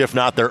 30s, if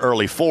not their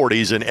early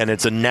 40s, and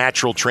it's a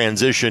natural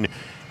transition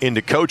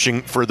into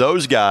coaching for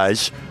those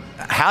guys.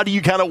 How do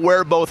you kind of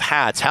wear both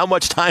hats? How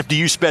much time do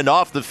you spend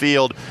off the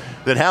field?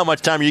 Then how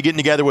much time are you getting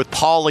together with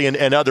Paulie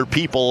and other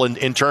people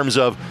in terms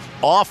of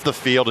off the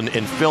field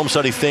and film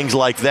study, things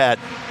like that?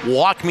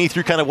 Walk me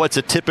through kind of what's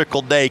a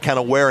typical day kind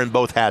of wearing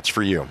both hats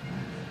for you.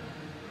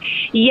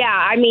 Yeah,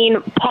 I mean,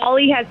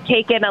 Paulie has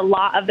taken a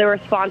lot of the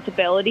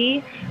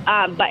responsibility,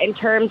 but in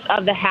terms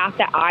of the hat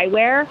that I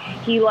wear,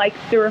 he likes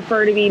to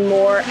refer to me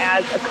more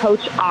as a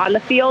coach on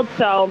the field.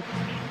 So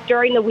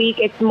during the week,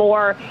 it's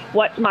more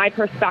what's my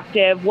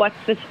perspective, what's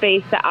the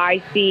space that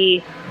I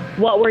see,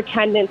 what were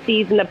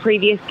tendencies in the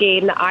previous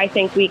game that I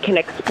think we can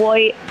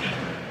exploit.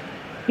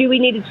 Do we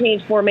need to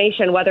change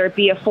formation, whether it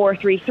be a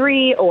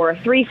 4-3-3 or a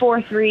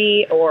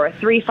 3-4-3 or a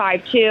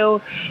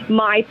 3-5-2?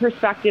 My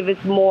perspective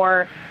is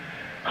more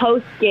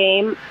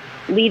post-game,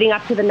 leading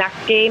up to the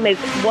next game is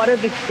what are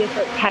the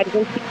different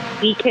tendencies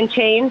he can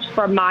change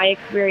from my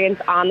experience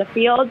on the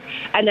field,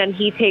 and then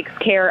he takes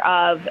care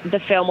of the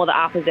film of the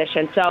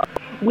opposition. So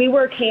we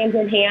work hand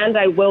in hand.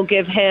 I will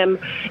give him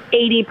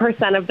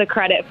 80% of the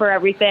credit for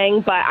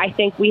everything, but I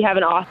think we have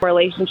an awesome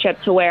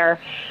relationship to where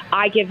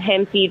I give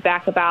him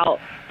feedback about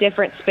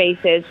different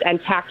spaces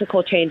and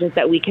tactical changes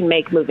that we can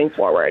make moving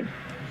forward.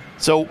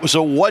 So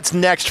what's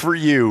next for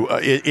you?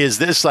 Is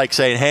this like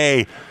saying,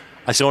 hey,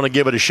 I still want to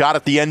give it a shot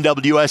at the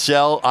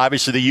NWSL?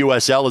 Obviously, the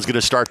USL is going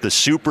to start the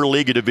Super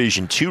League, a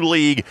Division II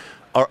league,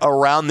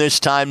 around this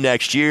time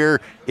next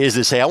year. Is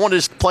this, hey, I want to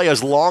just play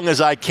as long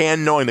as I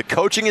can knowing that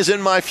coaching is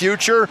in my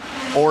future?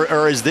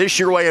 Or is this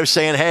your way of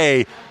saying,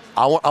 hey,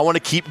 I want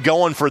to keep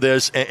going for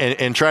this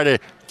and try to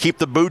keep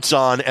the boots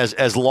on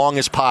as long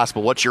as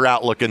possible? What's your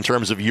outlook in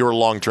terms of your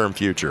long-term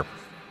future?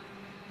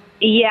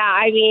 Yeah,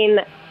 I mean,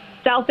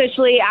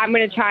 selfishly, I'm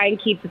going to try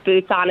and keep the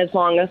boots on as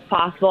long as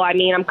possible. I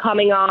mean, I'm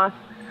coming off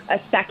a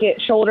second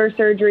shoulder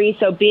surgery,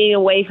 so being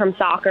away from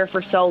soccer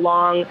for so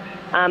long,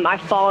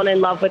 I've fallen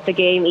in love with the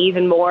game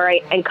even more,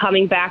 and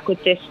coming back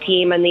with this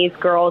team and these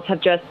girls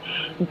have just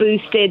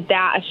boosted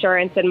that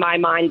assurance in my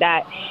mind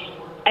that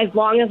as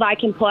long as I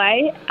can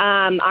play,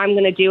 I'm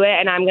going to do it,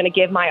 and I'm going to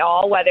give my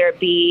all, whether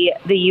it be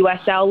the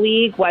USL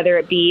League, whether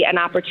it be an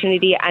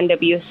opportunity at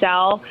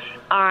NWSL.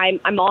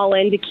 I'm all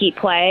in to keep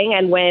playing,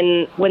 and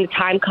when the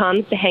time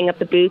comes to hang up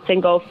the boots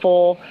and go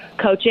full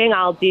coaching,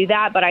 I'll do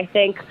that. But I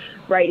think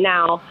right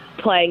now,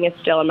 playing is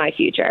still in my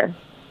future.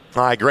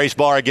 All right, Grace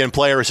Barr, again,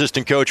 player,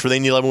 assistant coach for the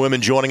Indy 11 women,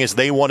 joining us.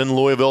 They won in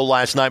Louisville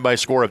last night by a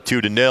score of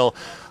 2-0.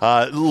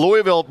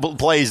 Louisville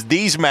plays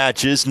these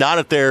matches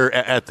not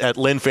at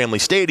Lynn Family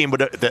Stadium,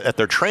 but at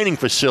their training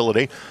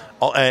facility.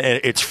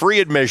 It's free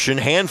admission,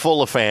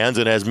 handful of fans,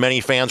 and as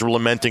many fans were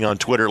lamenting on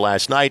Twitter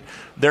last night,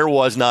 there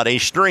was not a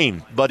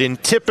stream. But in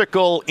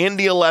typical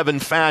Indy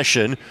 11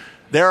 fashion,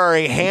 there are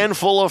a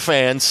handful of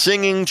fans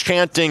singing,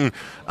 chanting,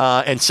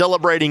 and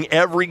celebrating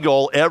every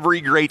goal,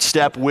 every great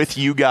step with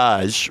you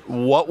guys.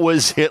 What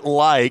was it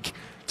like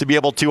to be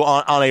able to,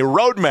 on a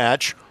road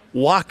match,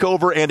 walk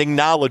over and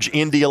acknowledge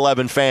Indy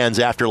 11 fans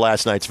after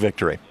last night's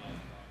victory?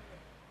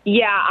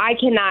 Yeah, I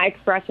cannot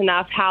express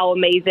enough how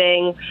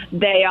amazing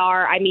they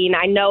are. I mean,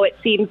 I know it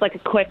seems like a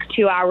quick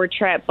 2-hour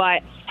trip,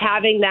 but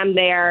having them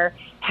there,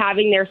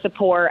 having their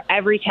support,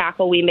 every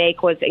tackle we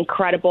make was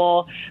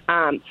incredible.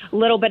 A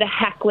little bit of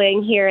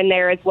heckling here and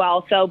there as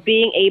well. So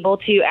being able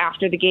to,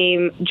 after the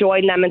game,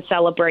 join them in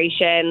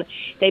celebration.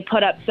 They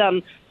put up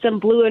some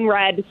blue and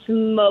red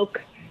smoke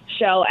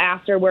show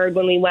afterward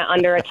when we went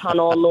under a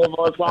tunnel in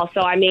Louisville as well.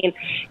 So, I mean,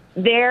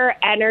 their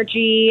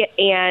energy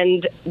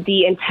and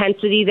the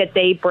intensity that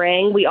they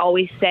bring, we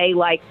always say,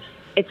 like,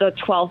 it's a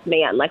 12th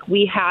man. Like,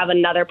 we have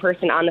another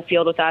person on the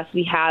field with us.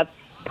 We have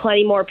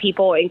plenty more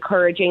people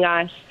encouraging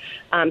us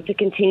to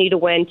continue to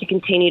win, to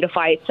continue to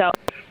fight. So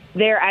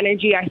their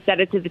energy, I said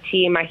it to the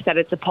team, I said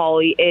it to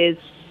Paulie, is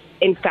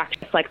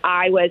infectious. Like,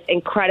 I was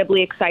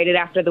incredibly excited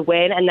after the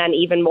win, and then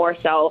even more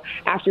so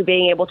after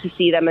being able to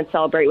see them and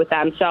celebrate with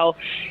them. So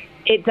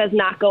it does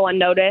not go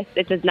unnoticed.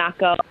 It does not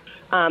go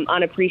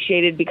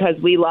unappreciated, because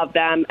we love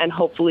them, and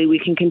hopefully we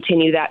can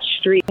continue that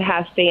streak to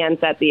have fans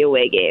at the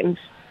away games.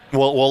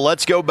 Well,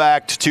 let's go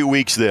back to 2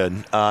 weeks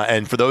then.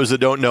 And for those that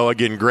don't know,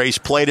 again, Grace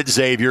played at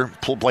Xavier,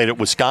 played at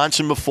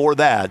Wisconsin before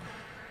that.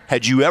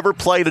 Had you ever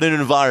played in an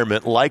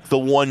environment like the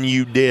one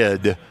you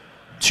did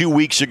 2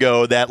 weeks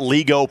ago, that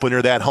league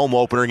opener, that home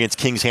opener against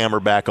Kings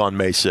Hammerback on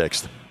May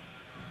 6th?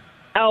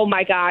 Oh,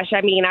 my gosh.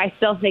 I mean, I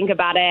still think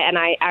about it, and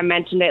I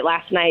mentioned it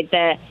last night.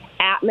 The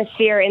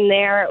atmosphere in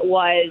there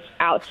was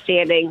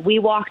outstanding. We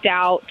walked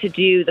out to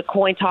do the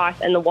coin toss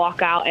and the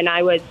walkout, and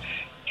I was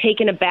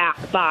taken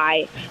aback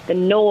by the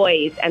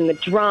noise and the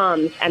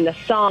drums and the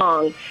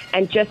song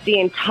and just the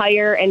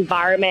entire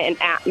environment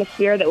and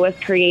atmosphere that was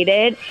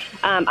created.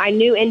 I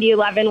knew Indy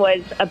 11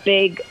 was a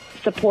big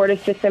supportive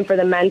system for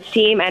the men's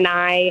team, and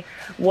I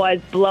was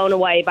blown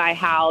away by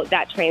how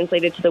that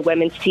translated to the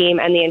women's team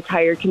and the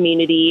entire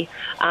community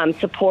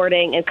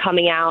supporting and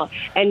coming out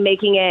and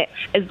making it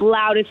as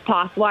loud as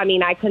possible. I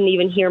mean, I couldn't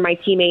even hear my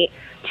teammate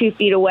 2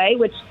 feet away,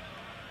 which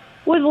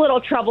was a little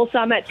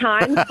troublesome at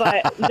times,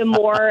 but the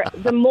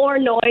more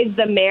noise,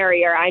 the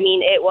merrier. I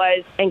mean, it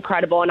was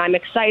incredible, and I'm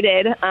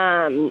excited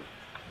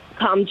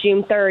come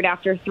June 3rd,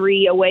 after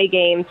 3 away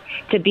games,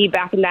 to be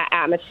back in that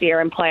atmosphere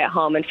and play at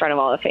home in front of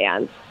all the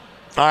fans.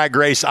 All right,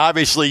 Grace,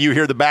 obviously you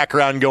hear the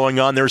background going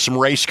on. There's some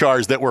race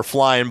cars that were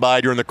flying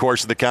by during the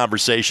course of the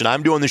conversation.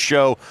 I'm doing the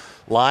show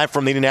live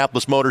from the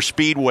Indianapolis Motor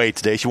Speedway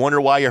today. So you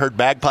wonder why you heard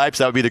bagpipes?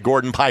 That would be the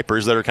Gordon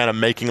Pipers that are kind of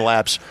making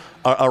laps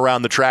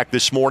around the track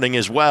this morning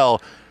as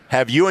well.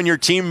 Have you and your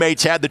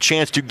teammates had the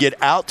chance to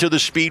get out to the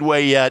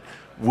Speedway yet?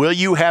 Will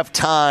you have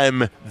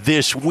time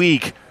this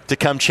week to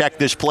come check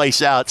this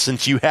place out,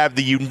 since you have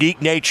the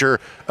unique nature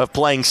of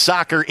playing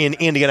soccer in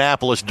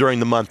Indianapolis during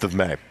the month of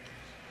May?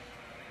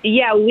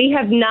 Yeah, we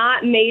have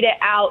not made it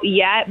out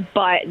yet,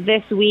 but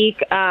this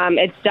week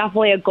it's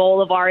definitely a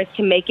goal of ours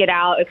to make it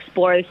out,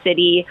 explore the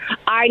city.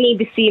 I need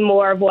to see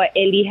more of what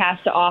Indy has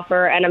to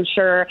offer, and I'm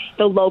sure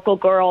the local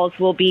girls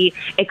will be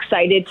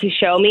excited to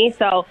show me.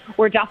 So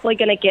we're definitely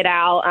going to get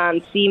out,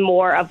 see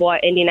more of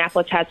what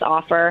Indianapolis has to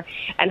offer,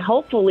 and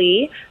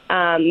hopefully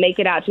make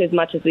it out to as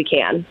much as we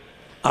can.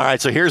 All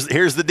right, so here's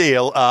the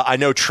deal. I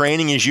know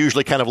training is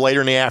usually kind of later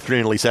in the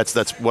afternoon. At least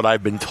that's what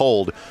I've been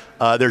told.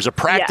 There's a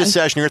practice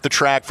session here at the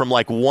track from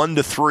like 1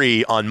 to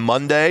 3 on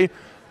Monday.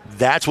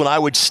 That's when I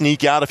would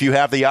sneak out if you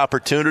have the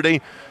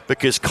opportunity,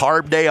 because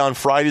Carb Day on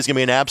Friday is going to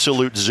be an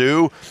absolute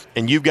zoo,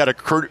 and you've got a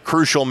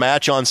crucial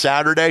match on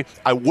Saturday.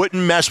 I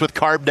wouldn't mess with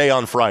Carb Day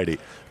on Friday.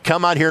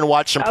 Come out here and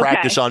watch some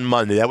practice on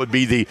Monday. That would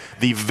be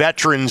the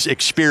veterans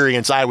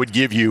experience I would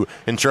give you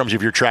in terms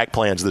of your track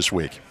plans this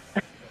week.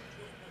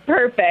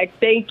 Perfect.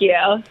 Thank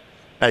you.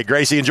 Hey,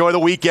 Gracie, enjoy the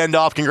weekend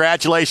off.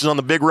 Congratulations on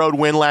the big road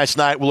win last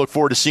night. We'll look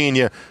forward to seeing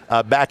you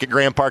back at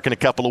Grand Park in a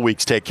couple of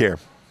weeks. Take care.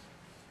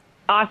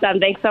 Awesome.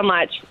 Thanks so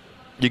much.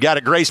 You got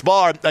it. Grace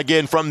Barr,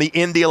 again, from the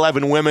Indy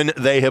 11 women.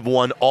 They have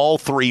won all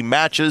 3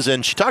 matches,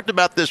 and she talked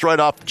about this right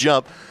off the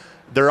jump.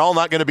 They're all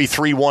not going to be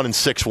 3-1 and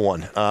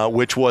 6-1,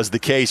 which was the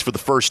case for the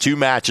first 2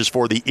 matches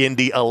for the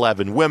Indy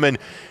 11 women.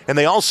 And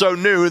they also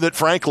knew that,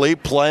 frankly,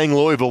 playing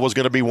Louisville was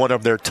going to be one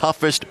of their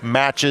toughest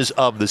matches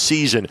of the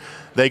season.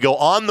 They go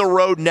on the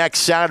road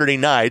next Saturday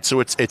night, so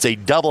it's a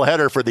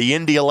doubleheader for the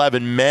Indy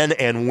 11 men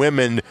and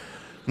women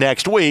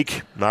next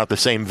week. Not the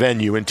same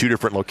venue in 2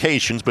 different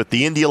locations, but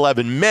the Indy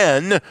 11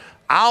 men,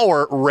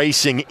 our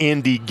Racing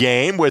Indy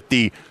game with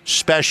the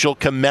special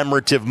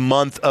commemorative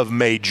month of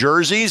May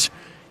jerseys,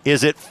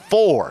 is at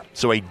 4.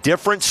 So a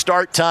different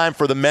start time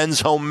for the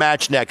men's home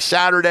match next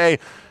Saturday.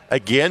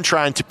 Again,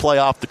 trying to play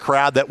off the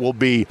crowd that will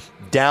be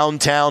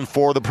downtown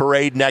for the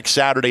parade next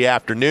Saturday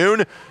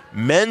afternoon.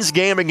 Men's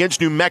game against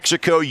New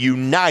Mexico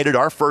United,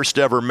 our first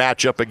ever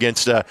matchup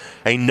against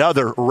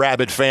another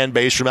rabid fan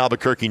base from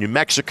Albuquerque, New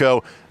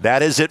Mexico.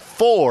 That is at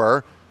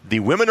 4. The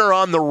women are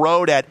on the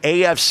road at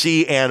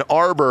AFC Ann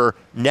Arbor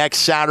next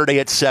Saturday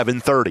at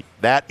 7:30.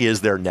 That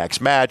is their next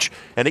match.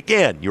 And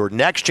again, your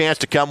next chance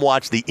to come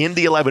watch the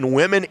Indy 11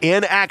 women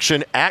in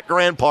action at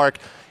Grand Park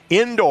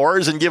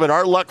indoors. And given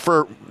our luck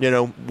for,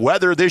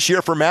 weather this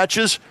year for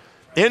matches,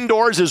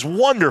 indoors is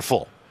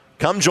wonderful.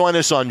 Come join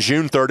us on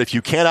June 3rd if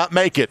you cannot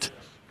make it.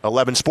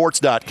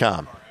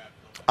 11sports.com,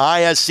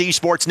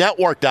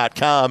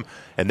 iscsportsnetwork.com,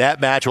 and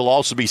that match will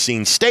also be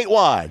seen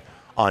statewide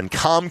on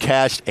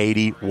Comcast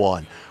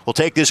 81. We'll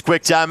take this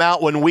quick time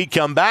out. When we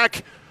come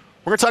back,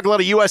 we're going to talk a lot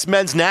of U.S.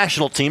 men's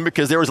national team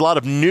because there was a lot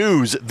of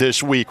news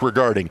this week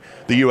regarding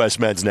the U.S.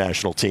 men's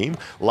national team.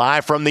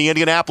 Live from the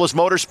Indianapolis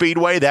Motor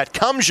Speedway, that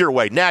comes your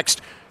way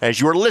next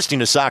as you're listening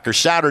to Soccer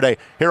Saturday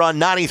here on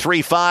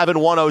 93.5 and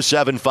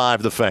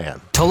 107.5 The Fan.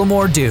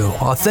 Tullamore Dew,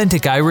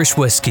 authentic Irish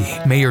whiskey.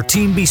 May your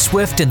team be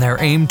swift and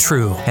their aim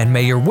true, and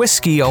may your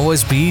whiskey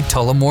always be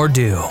Tullamore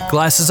Dew.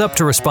 Glasses up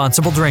to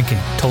responsible drinking.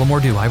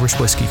 Tullamore Dew Irish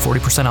whiskey,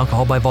 40%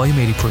 alcohol by volume,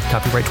 80 proof.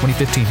 Copyright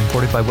 2015,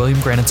 imported by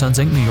William Grant & Sons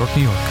Inc., New York,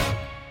 New York.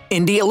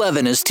 Indy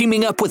 11 is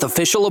teaming up with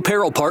official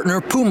apparel partner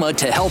Puma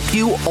to help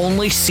you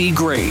only see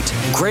great.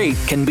 Great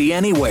can be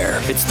anywhere.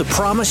 It's the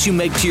promise you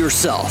make to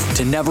yourself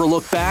to never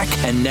look back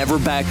and never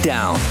back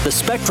down. The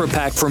Spectra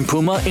Pack from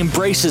Puma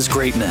embraces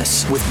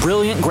greatness with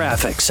brilliant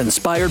graphics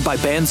inspired by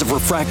bands of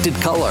refracted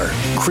color.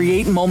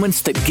 Create moments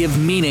that give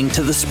meaning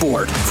to the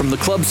sport, from the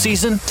club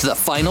season to the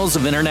finals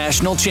of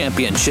international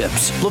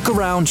championships. Look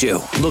around you,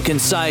 look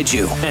inside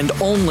you, and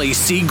only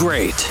see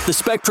great. The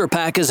Spectra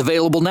Pack is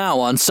available now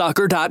on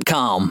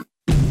soccer.com.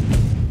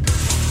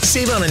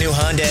 Save on a new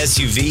Honda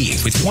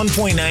SUV with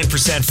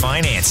 1.9%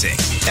 financing.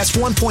 That's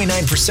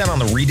 1.9% on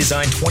the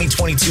redesigned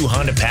 2022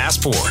 Honda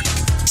Passport.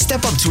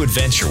 Step up to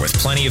adventure with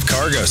plenty of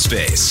cargo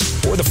space.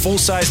 Or the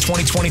full-size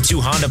 2022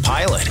 Honda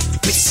Pilot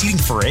with seating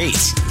for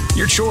 8.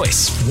 Your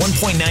choice,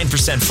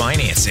 1.9%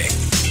 financing.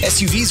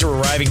 SUVs are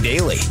arriving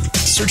daily.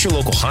 Search your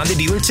local Honda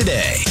dealer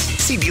today.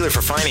 See dealer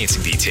for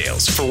financing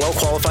details for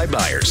well-qualified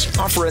buyers.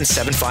 Offer ends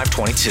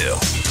 7/5/22.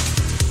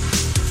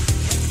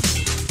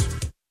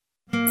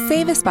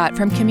 Save a Spot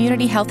from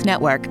Community Health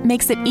Network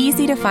makes it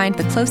easy to find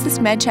the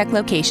closest MedCheck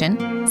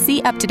location,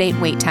 see up-to-date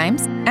wait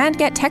times, and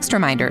get text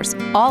reminders,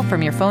 all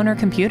from your phone or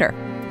computer.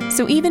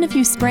 So even if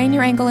you sprain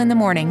your ankle in the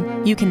morning,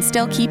 you can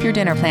still keep your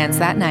dinner plans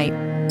that night.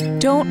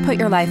 Don't put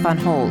your life on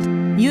hold.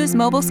 Use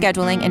mobile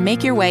scheduling and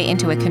make your way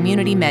into a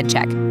community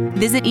MedCheck.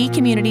 Visit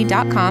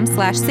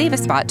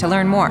ecommunity.com/saveaspot to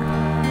learn more.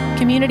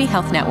 Community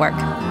Health Network.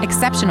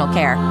 Exceptional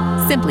care.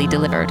 Simply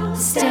delivered.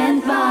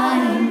 Stand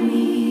by me.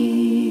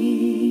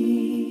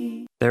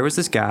 There was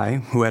this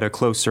guy who had a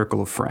close circle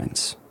of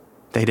friends.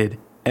 They did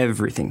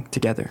everything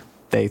together.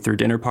 They threw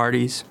dinner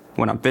parties,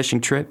 went on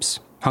fishing trips,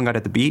 hung out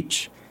at the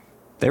beach.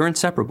 They were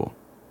inseparable.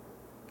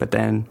 But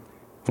then,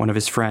 one of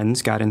his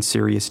friends got in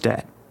serious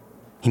debt.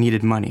 He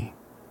needed money.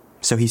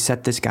 So he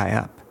set this guy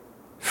up,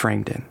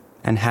 framed him,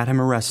 and had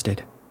him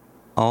arrested.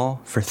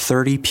 All for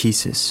 30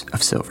 pieces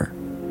of silver.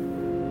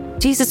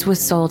 Jesus was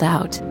sold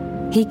out.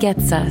 He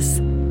gets us.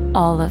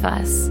 All of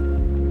us.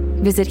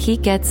 Visit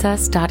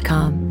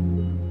HeGetsUs.com.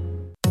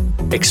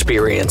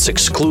 Experience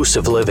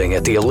exclusive living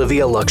at the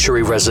Olivia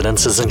Luxury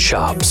Residences and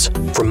Shops.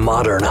 From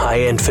modern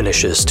high-end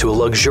finishes to a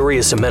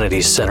luxurious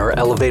amenities center,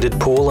 elevated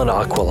pool, and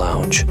aqua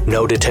lounge,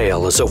 no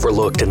detail is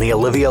overlooked in the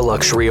Olivia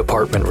Luxury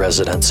Apartment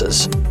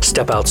Residences.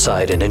 Step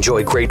outside and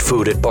enjoy great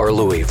food at Bar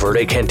Louie,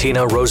 Verde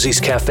Cantina, Rosie's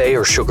Cafe,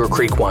 or Sugar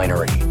Creek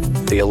Winery.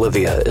 The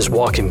Olivia is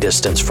walking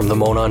distance from the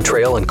Monon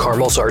Trail and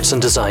Carmel's Arts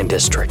and Design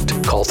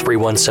District. Call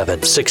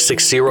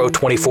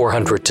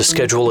 317-660-2400 to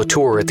schedule a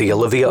tour at the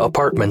Olivia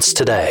Apartments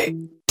today.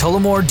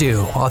 Tullamore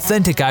Dew,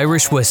 authentic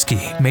Irish whiskey.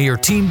 May your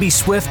team be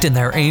swift and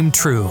their aim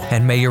true.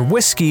 And may your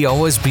whiskey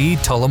always be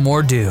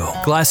Tullamore Dew.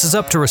 Glasses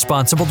up to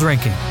responsible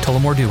drinking.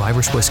 Tullamore Dew,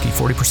 Irish whiskey,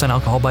 40%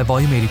 alcohol by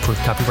volume, 80 proof.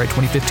 Copyright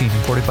 2015.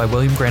 Imported by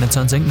William Grant &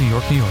 Sons, Inc., New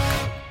York, New York.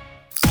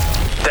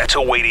 That's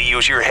a way to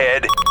use your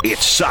head.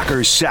 It's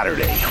Soccer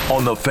Saturday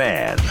on The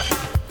Fan.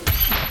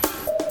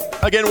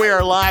 Again, we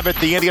are live at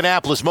the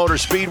Indianapolis Motor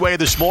Speedway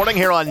this morning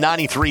here on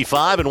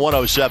 93.5 and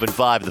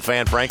 107.5 The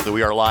Fan. Frankly,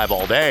 we are live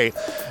all day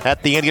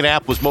at the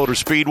Indianapolis Motor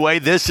Speedway.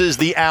 This is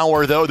the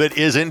hour, though, that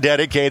isn't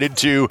dedicated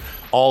to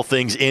all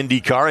things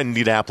IndyCar and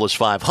Indianapolis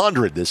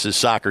 500. This is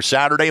Soccer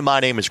Saturday. My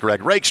name is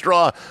Greg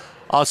Rakestraw.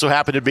 Also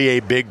happen to be a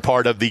big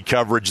part of the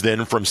coverage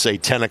then from, say,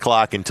 10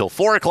 o'clock until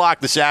 4 o'clock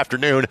this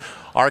afternoon.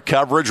 Our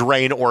coverage,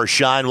 rain or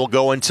shine, will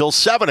go until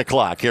 7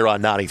 o'clock here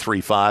on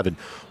 93.5 and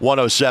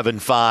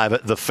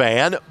 107.5 The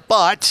Fan.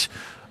 But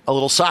a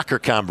little soccer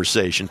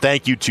conversation.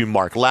 Thank you to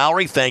Mark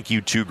Lowry. Thank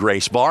you to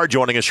Grace Barr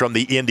joining us from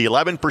the Indy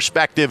 11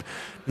 perspective.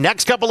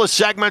 Next couple of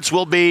segments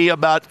will be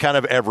about kind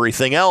of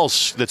everything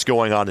else that's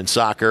going on in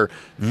soccer,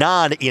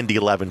 non-Indy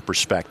 11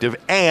 perspective.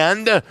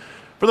 And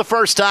for the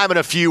first time in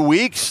a few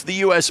weeks, the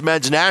U.S.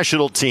 men's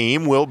national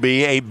team will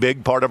be a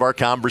big part of our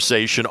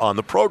conversation on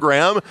the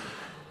program.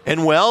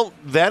 And, well,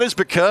 that is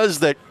because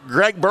that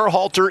Greg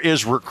Berhalter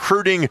is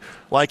recruiting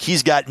like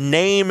he's got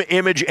name,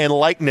 image, and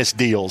likeness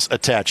deals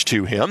attached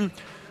to him,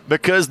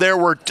 because there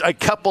were a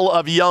couple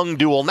of young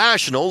dual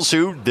nationals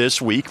who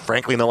this week,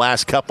 frankly in the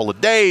last couple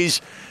of days,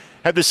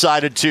 have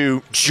decided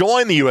to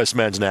join the U.S.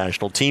 men's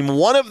national team.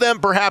 One of them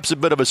perhaps a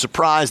bit of a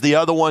surprise. The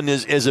other one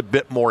is a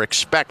bit more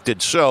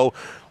expected. So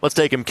let's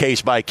take him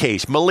case by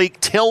case. Malik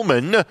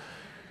Tillman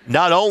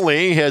not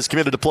only has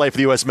committed to play for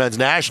the U.S. men's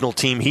national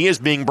team, he is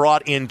being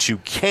brought into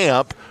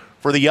camp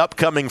for the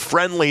upcoming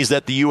friendlies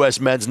that the U.S.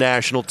 men's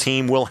national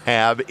team will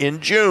have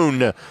in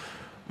June.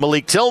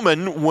 Malik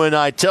Tillman, when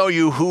I tell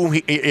you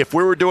if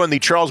we were doing the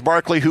Charles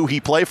Barkley who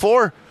he play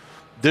for,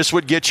 this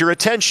would get your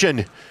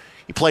attention.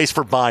 He plays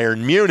for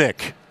Bayern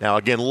Munich. Now,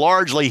 again,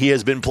 largely he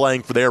has been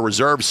playing for their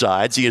reserve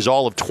sides. He is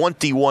all of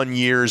 21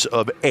 years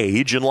of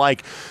age, and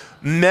like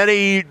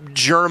many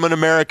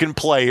German-American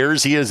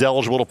players, he is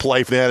eligible to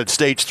play for the United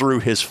States through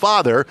his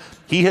father.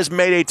 He has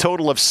made a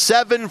total of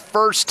 7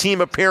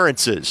 first-team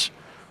appearances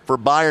for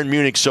Bayern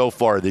Munich so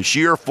far this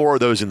year. 4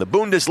 of those in the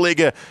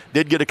Bundesliga.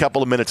 Did get a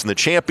couple of minutes in the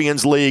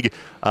Champions League.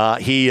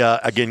 He,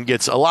 again,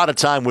 gets a lot of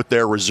time with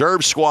their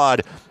reserve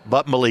squad.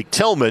 But Malik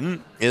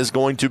Tillman is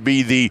going to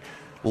be the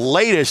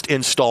latest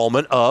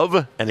installment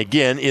of, and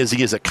again, is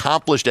he as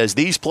accomplished as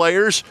these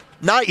players?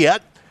 Not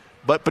yet,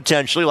 but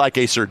potentially like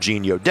a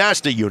Serginho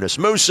Dest, a Yunus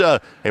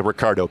Musa, a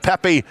Ricardo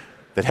Pepi,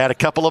 that had a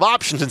couple of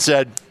options and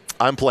said,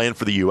 I'm playing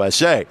for the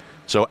USA.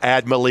 So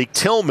add Malik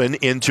Tillman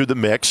into the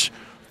mix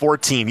for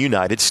Team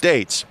United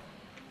States.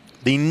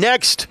 The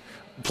next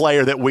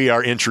player that we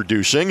are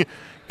introducing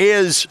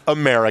is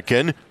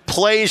American,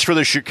 plays for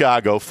the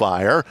Chicago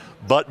Fire,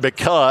 but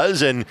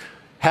because, and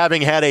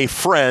having had a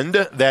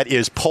friend that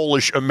is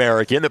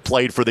Polish-American that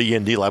played for the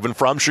Indy 11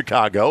 from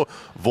Chicago,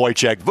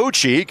 Wojciech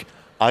Vucik,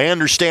 I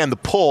understand the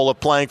pull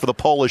of playing for the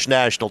Polish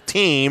national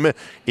team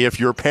if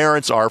your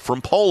parents are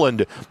from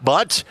Poland.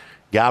 But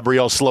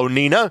Gabriel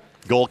Slonina,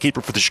 goalkeeper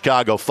for the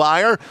Chicago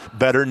Fire,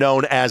 better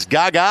known as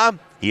Gaga,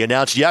 he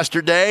announced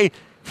yesterday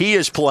he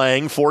is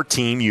playing for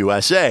Team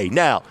USA.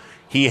 Now,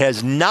 he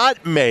has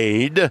not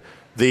made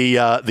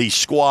the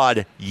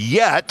squad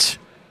yet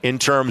in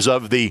terms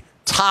of the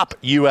top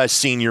U.S.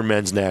 senior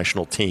men's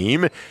national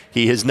team.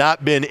 He has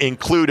not been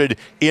included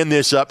in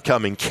this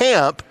upcoming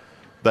camp,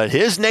 but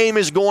his name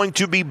is going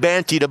to be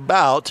bantied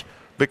about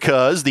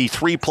because the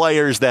 3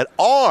 players that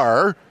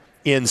are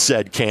in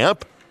said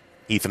camp,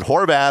 Ethan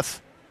Horvath,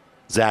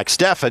 Zach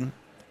Steffen,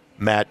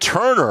 Matt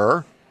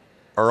Turner,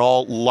 are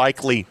all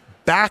likely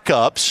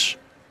backups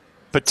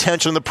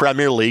potentially in the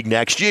Premier League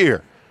next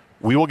year.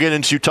 We will get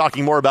into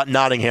talking more about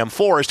Nottingham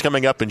Forest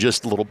coming up in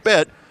just a little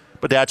bit,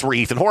 but that's where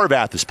Ethan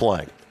Horvath is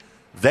playing.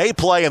 They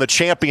play in the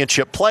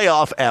championship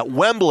playoff at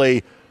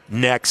Wembley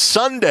next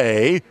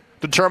Sunday,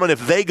 determine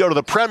if they go to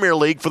the Premier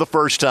League for the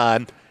first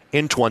time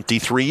in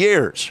 23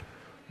 years.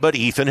 But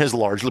Ethan has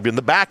largely been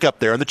the backup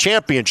there in the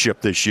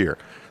championship this year.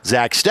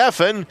 Zach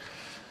Steffen,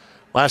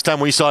 last time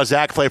we saw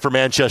Zach play for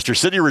Manchester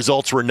City,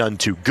 results were none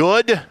too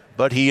good,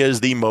 but he is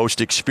the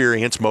most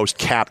experienced, most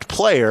capped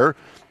player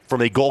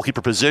from a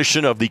goalkeeper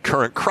position of the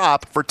current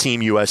crop for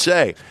Team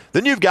USA.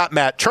 Then you've got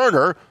Matt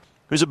Turner,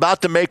 who's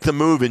about to make the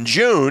move in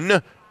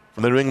June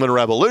from the New England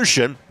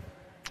Revolution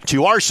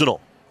to Arsenal.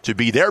 to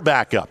be their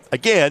backup.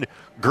 Again,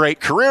 great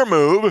career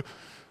move,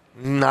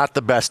 not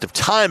the best of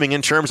timing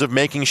in terms of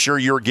making sure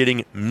you're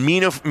getting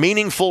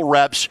meaningful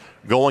reps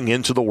going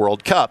into the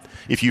World Cup.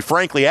 If you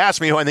frankly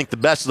ask me who I think the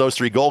best of those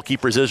three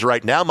goalkeepers is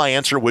right now, my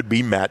answer would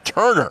be Matt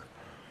Turner.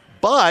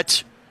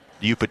 But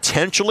do you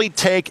potentially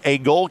take a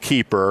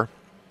goalkeeper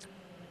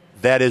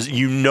that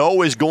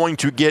is going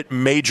to get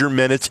major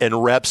minutes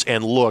and reps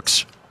and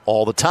looks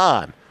all the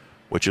time,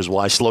 which is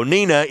why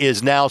Slonina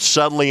is now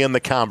suddenly in the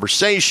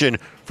conversation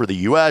for the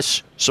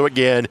U.S. So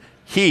again,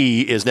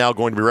 he is now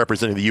going to be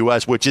representing the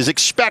U.S., which is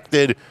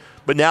expected,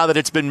 but now that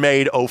it's been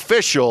made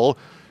official,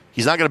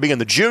 he's not going to be in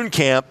the June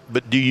camp,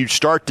 but do you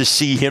start to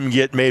see him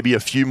get maybe a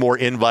few more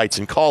invites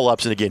and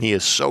call-ups? And again, he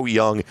is so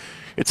young.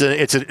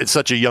 It's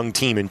such a young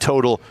team in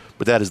total,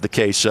 but that is the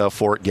case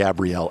for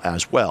Gabriel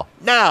as well.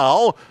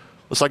 Now,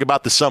 let's talk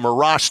about the summer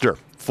roster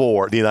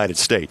for the United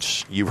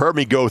States. You've heard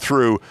me go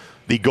through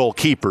the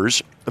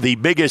goalkeepers. The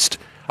biggest,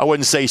 I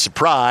wouldn't say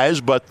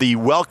surprise, but the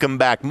welcome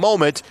back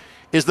moment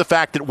is the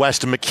fact that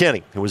Weston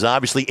McKennie, who was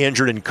obviously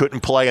injured and couldn't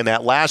play in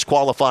that last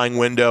qualifying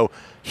window,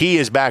 he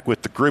is back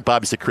with the group.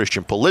 Obviously,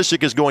 Christian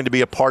Pulisic is going to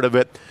be a part of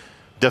it.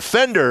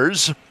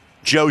 Defenders,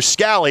 Joe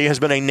Scally has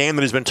been a name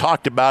that has been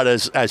talked about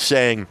as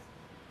saying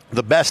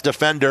the best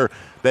defender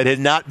that had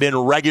not been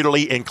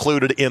regularly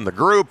included in the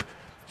group.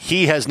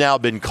 He has now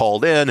been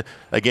called in.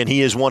 Again,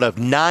 he is one of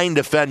 9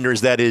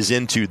 defenders that is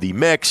into the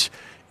mix,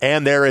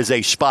 and there is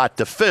a spot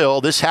to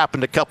fill. This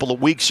happened a couple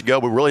of weeks ago.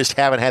 We really just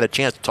haven't had a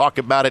chance to talk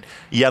about it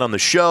yet on the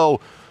show.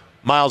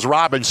 Miles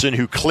Robinson,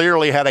 who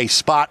clearly had a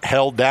spot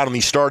held down in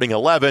the starting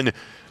 11,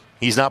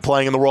 he's not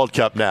playing in the World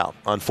Cup now.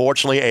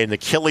 Unfortunately, an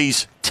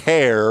Achilles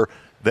tear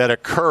that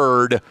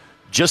occurred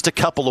just a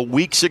couple of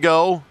weeks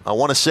ago. I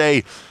want to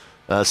say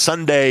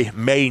Sunday,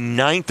 May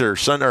 9th or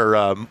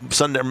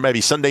Sunday,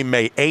 maybe Sunday,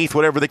 May 8th,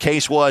 whatever the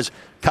case was,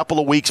 a couple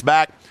of weeks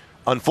back.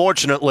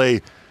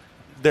 Unfortunately,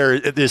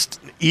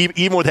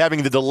 even with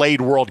having the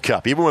delayed World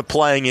Cup, even with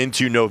playing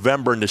into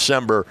November and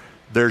December,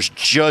 there's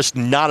just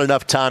not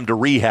enough time to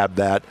rehab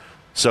that.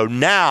 So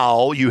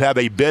now you have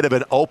a bit of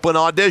an open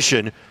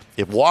audition.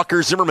 If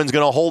Walker Zimmerman's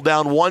going to hold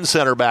down one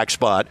center back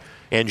spot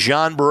and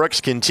John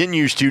Brooks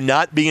continues to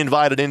not be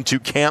invited into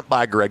camp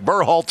by Greg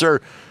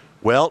Berhalter,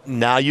 well,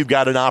 now you've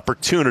got an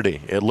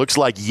opportunity. It looks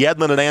like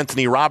Yedlin and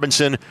Anthony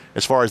Robinson,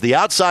 as far as the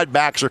outside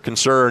backs are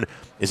concerned.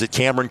 Is it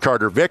Cameron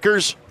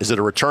Carter-Vickers? Is it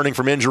a returning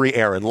from injury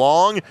Aaron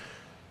Long?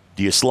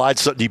 Do you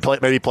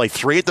maybe play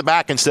 3 at the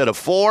back instead of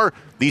 4?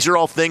 These are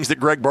all things that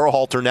Greg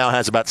Berhalter now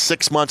has about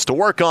 6 months to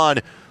work on,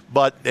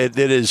 but it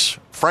is,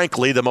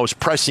 frankly, the most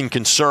pressing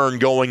concern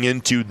going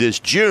into this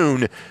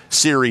June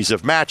series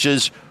of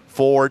matches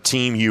for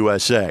Team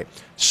USA.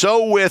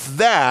 So with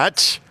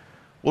that,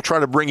 we'll try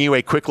to bring you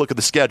a quick look at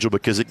the schedule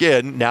because,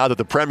 again, now that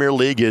the Premier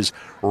League is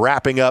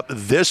wrapping up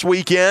this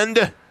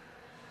weekend,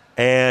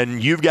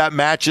 and you've got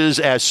matches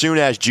as soon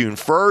as June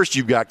 1st.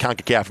 You've got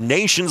CONCACAF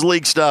Nations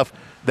League stuff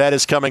that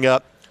is coming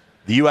up.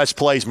 The U.S.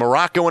 plays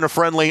Morocco in a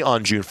friendly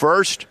on June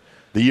 1st.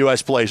 The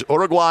U.S. plays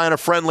Uruguay in a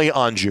friendly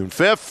on June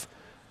 5th.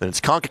 Then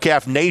it's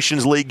CONCACAF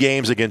Nations League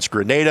games against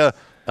Grenada,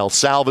 El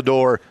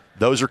Salvador.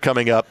 Those are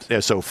coming up.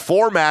 So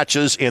 4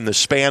 matches in the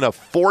span of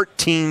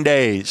 14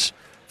 days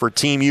for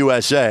Team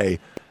USA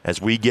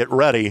as we get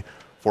ready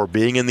for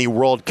being in the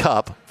World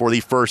Cup for the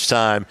first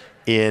time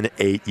in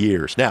 8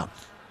 years. Now,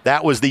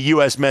 that was the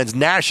U.S. men's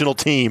national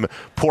team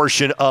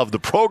portion of the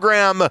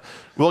program.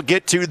 We'll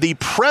get to the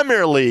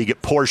Premier League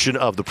portion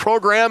of the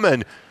program,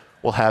 and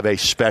we'll have a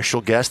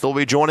special guest that will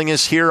be joining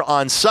us here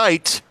on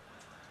site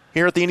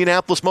here at the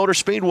Indianapolis Motor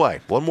Speedway.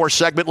 One more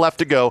segment left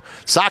to go.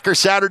 Soccer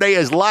Saturday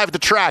is live at the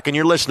track, and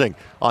you're listening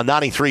on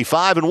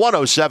 93.5 and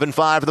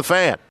 107.5 The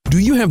Fan. Do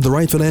you have the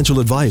right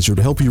financial advisor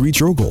to help you reach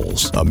your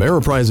goals?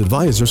 Ameriprise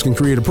Advisors can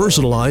create a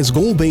personalized,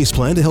 goal-based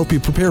plan to help you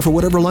prepare for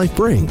whatever life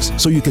brings,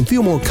 so you can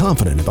feel more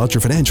confident about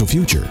your financial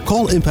future.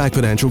 Call Impact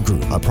Financial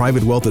Group, a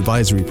private wealth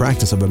advisory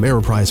practice of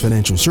Ameriprise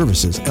Financial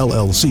Services,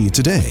 LLC,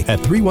 today at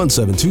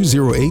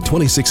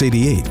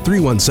 317-208-2688,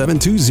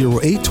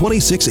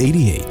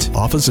 317-208-2688.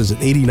 Office is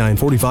at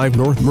 8945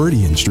 North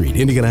Meridian Street,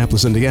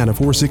 Indianapolis, Indiana,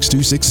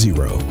 46260.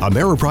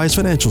 Ameriprise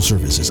Financial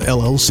Services,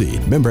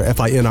 LLC, member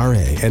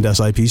FINRA and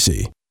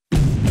SIPC.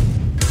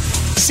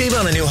 Save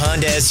on a new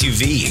Honda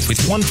SUV with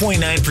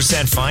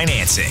 1.9%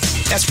 financing.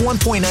 That's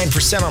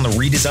 1.9% on the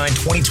redesigned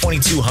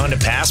 2022 Honda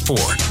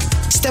Passport.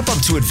 Step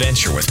up to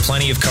adventure with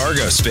plenty of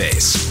cargo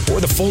space.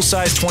 Or the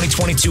full-size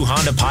 2022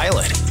 Honda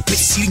Pilot with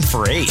seating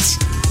for 8.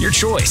 Your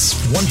choice,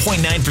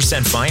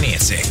 1.9%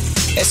 financing.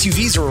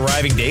 SUVs are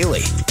arriving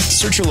daily.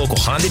 Search your local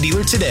Honda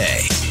dealer today.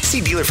 See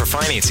dealer for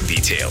financing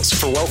details.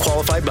 For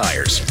well-qualified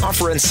buyers.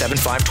 Offer ends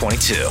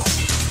 7/5/22.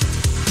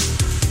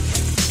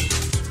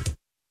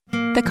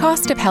 The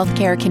cost of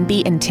healthcare can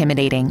be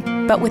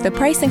intimidating, but with the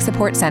Pricing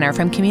Support Center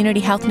from Community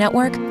Health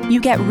Network, you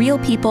get real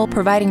people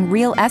providing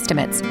real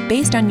estimates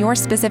based on your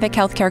specific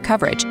healthcare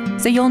coverage,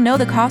 so you'll know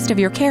the cost of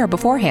your care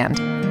beforehand.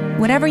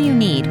 Whatever you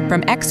need,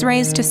 from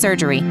x-rays to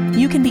surgery,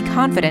 you can be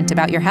confident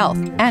about your health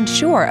and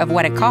sure of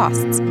what it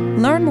costs.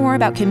 Learn more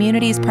about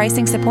Community's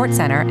Pricing Support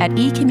Center at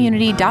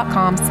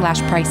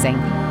ecommunity.com/pricing.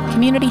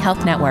 Community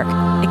Health Network.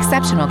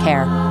 Exceptional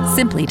care.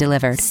 Simply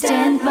delivered.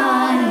 Stand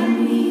by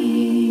me.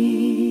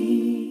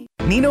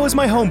 Nino Is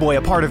My Homeboy,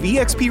 a part of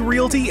eXp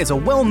Realty, is a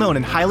well-known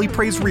and highly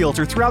praised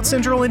realtor throughout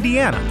central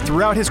Indiana.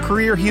 Throughout his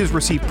career, he has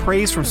received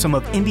praise from some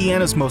of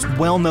Indiana's most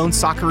well-known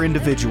soccer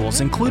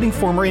individuals, including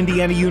former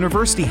Indiana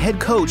University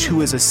head coach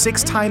who is a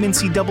 6-time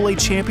NCAA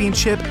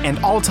championship and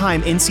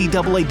all-time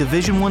NCAA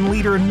Division I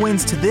leader in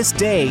wins to this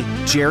day,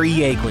 Jerry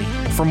Yeagley.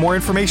 For more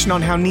information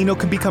on how Nino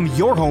can become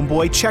your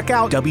homeboy, check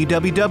out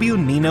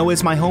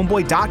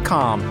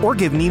www.ninoismyhomeboy.com or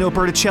give Nino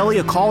Berticelli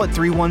a call at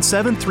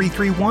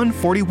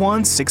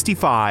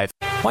 317-331-4165.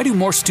 Why do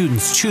more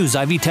students choose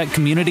Ivy Tech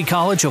Community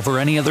College over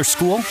any other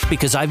school?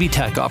 Because Ivy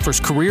Tech offers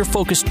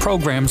career-focused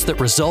programs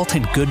that result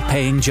in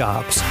good-paying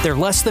jobs. Their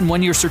less than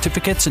 1-year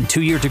certificates and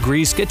 2-year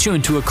degrees get you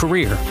into a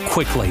career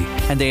quickly.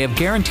 And they have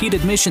guaranteed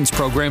admissions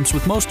programs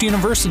with most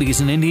universities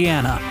in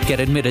Indiana.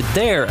 Get admitted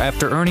there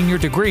after earning your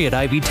degree at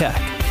Ivy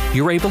Tech.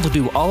 You're able to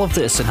do all of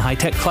this in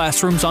high-tech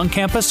classrooms on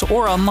campus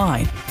or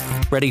online.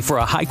 Ready for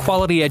a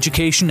high-quality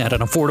education at an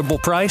affordable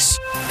price?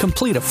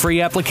 Complete a free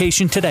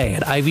application today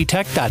at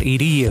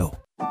ivytech.edu.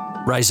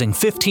 Rising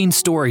 15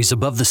 stories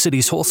above the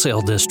city's wholesale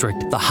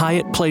district, the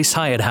Hyatt Place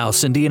Hyatt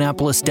House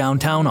Indianapolis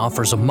downtown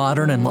offers a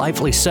modern and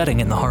lively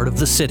setting in the heart of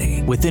the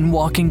city, within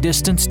walking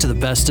distance to the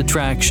best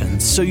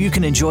attractions, so you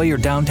can enjoy your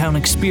downtown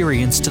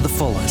experience to the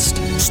fullest.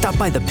 Stop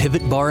by the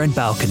Pivot Bar and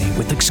Balcony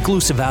with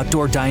exclusive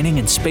outdoor dining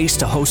and space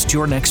to host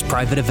your next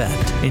private event.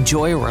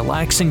 Enjoy a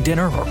relaxing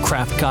dinner or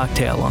craft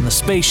cocktail on the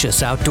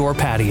spacious outdoor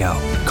patio.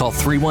 Call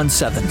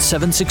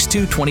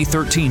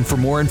 317-762-2013 for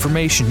more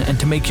information and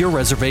to make your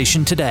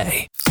reservation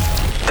today.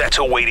 That's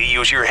a way to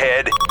use your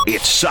head.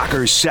 It's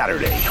Soccer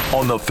Saturday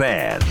on The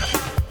Fan.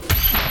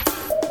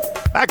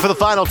 Back for the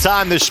final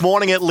time this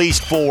morning, at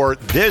least for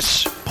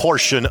this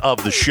portion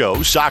of the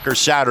show. Soccer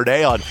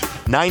Saturday on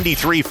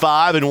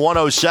 93.5 and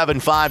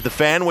 107.5 The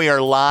Fan. We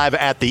are live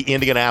at the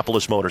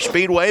Indianapolis Motor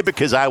Speedway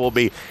because I will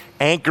be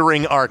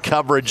anchoring our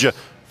coverage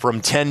from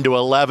 10 to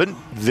 11.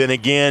 Then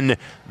again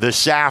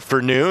this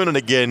afternoon. And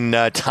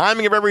again,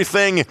 timing of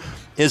everything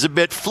is a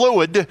bit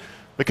fluid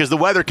because the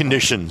weather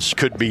conditions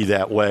could be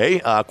that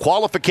way.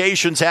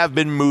 Qualifications have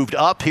been moved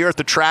up here at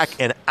the track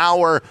an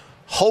hour,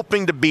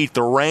 hoping to beat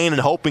the rain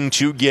and hoping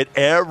to get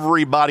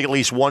everybody at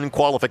least one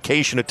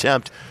qualification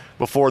attempt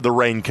before the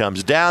rain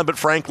comes down. But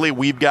frankly,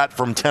 we've got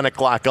from 10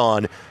 o'clock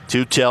on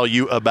to tell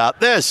you about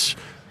this.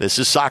 This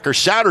is Soccer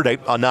Saturday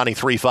on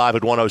 93.5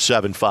 and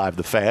 107.5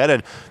 The Fan.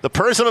 And the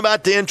person I'm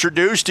about to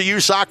introduce to you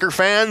soccer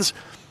fans,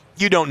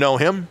 you don't know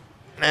him,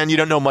 and you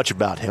don't know much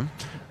about him.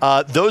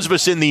 Those of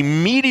us in the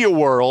media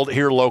world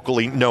here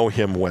locally know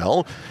him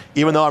well,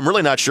 even though I'm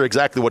really not sure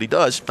exactly what he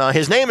does.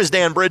 His name is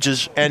Dan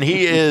Bridges, and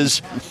he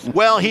is,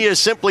 well, he is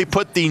simply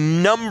put the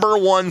number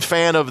one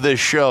fan of this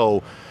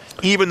show,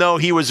 even though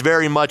he was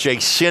very much a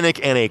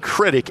cynic and a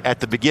critic at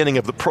the beginning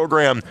of the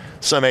program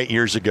some 8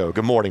 years ago.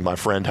 Good morning, my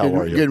friend. How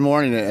are you? Good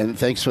morning, and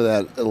thanks for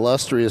that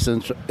illustrious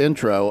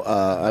intro.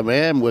 I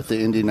am with the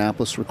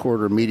Indianapolis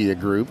Recorder Media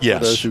Group, yes,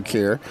 for those who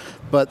care.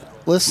 But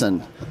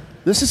listen,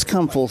 this has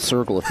come full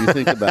circle if you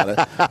think about it.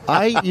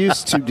 I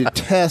used to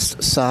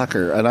detest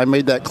soccer, and I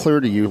made that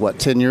clear to you,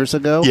 10 years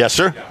ago? Yes,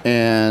 sir.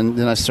 And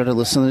then I started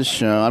listening to this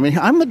show. I mean,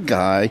 I'm the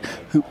guy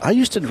who, I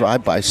used to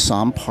drive by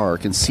Som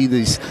Park and see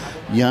these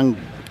young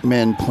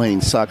men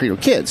playing soccer,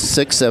 kids,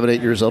 6, 7,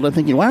 8 years old. I'm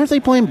thinking, why aren't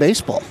they playing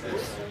baseball?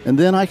 And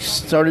then I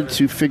started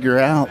to figure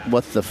out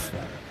what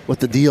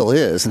the deal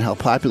is and how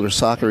popular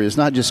soccer is,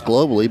 not just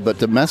globally, but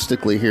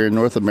domestically here in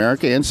North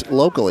America and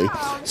locally.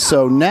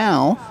 So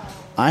now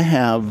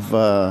I've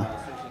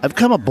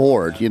come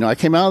aboard. I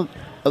came out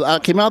of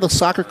the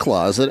soccer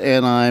closet,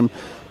 and I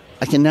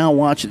can now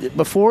watch it.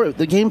 Before,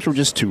 the games were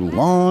just too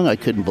long. I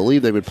couldn't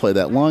believe they would play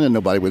that long and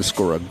nobody would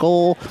score a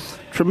goal.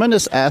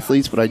 Tremendous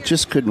athletes, but I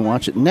just couldn't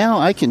watch it. Now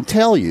I can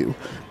tell you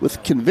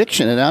with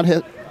conviction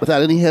and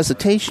without any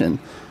hesitation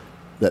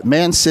that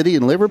Man City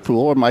and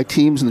Liverpool are my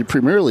teams in the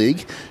Premier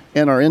League,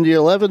 and our Indy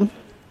 11,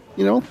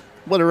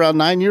 around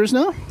 9 years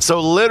now?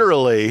 So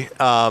literally,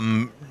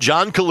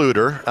 John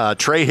Kaluder,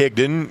 Trey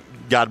Higdon,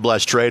 God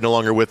bless Trey, no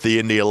longer with the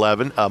Indy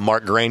 11.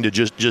 Mark Grainda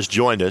just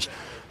joined us.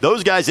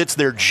 Those guys, it's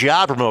their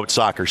job to promote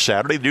Soccer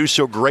Saturday. They do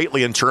so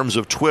greatly in terms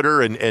of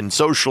Twitter and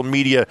social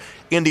media,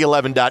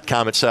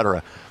 Indy11.com,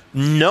 etc.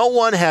 No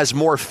one has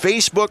more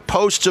Facebook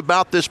posts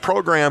about this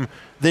program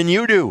than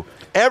you do.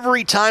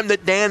 Every time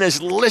that Dan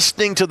is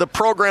listening to the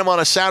program on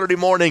a Saturday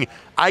morning,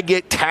 I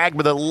get tagged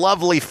with a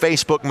lovely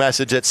Facebook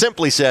message that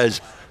simply says,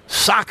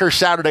 Soccer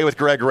Saturday with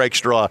Greg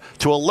Rakestraw,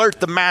 to alert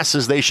the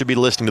masses they should be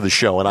listening to the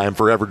show, and I am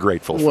forever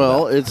grateful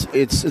for that.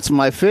 It's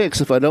my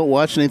fix. If I don't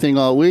watch anything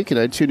all week and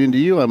I tune into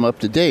you, I'm up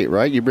to date,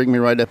 right? You bring me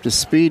right up to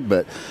speed.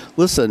 But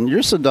listen,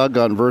 you're so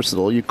doggone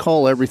versatile. You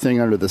call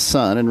everything under the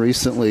sun, and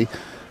recently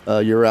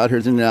you're out here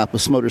at the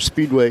Indianapolis Motor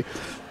Speedway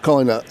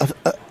calling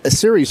a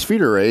series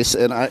feeder race,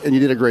 and you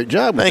did a great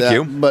job with that.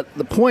 Thank you. But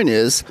the point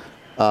is,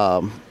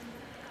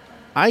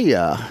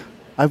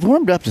 I've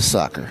warmed up to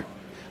soccer.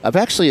 I've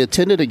actually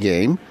attended a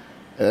game.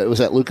 It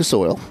was at Lucas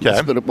Oil. Okay.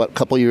 It's been a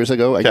couple years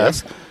ago, I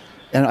guess.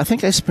 And I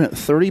think I spent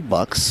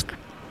 $30.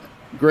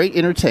 Great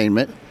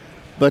entertainment.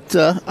 But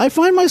I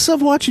find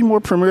myself watching more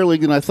Premier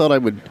League than I thought I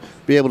would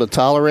be able to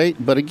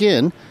tolerate. But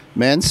again,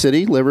 Man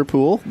City,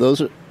 Liverpool,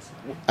 those are,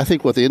 I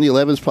think, the Indy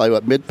 11 is probably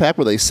mid-pack.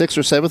 Were they 6th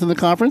or 7th in the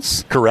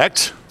conference?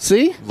 Correct.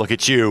 See? Look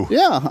at you.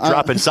 Yeah.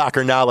 Dropping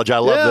soccer knowledge. I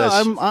love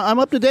this. I'm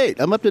up to date.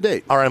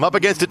 All right, I'm up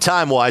against it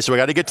time-wise, so we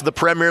got to get to the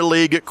Premier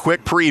League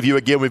quick preview.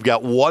 Again, we've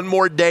got one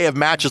more day of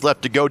matches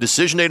left to go.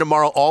 Decision day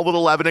tomorrow, all at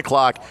 11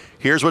 o'clock.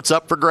 Here's what's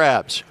up for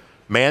grabs.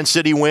 Man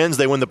City wins.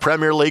 They win the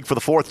Premier League for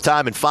the 4th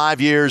time in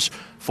 5 years,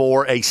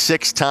 for a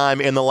 6th time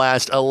in the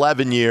last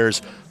 11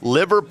 years.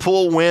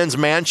 Liverpool wins.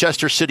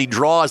 Manchester City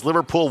draws.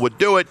 Liverpool would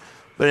do it,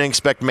 but I didn't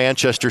expect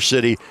Manchester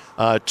City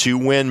to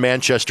win.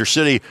 Manchester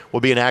City will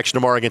be in action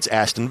tomorrow against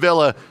Aston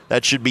Villa.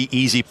 That should be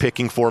easy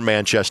picking for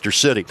Manchester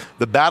City.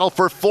 The battle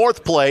for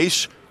 4th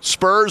place,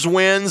 Spurs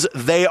wins.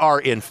 They are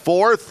in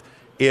 4th.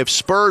 If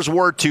Spurs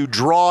were to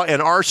draw and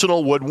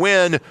Arsenal would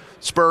win,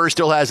 Spurs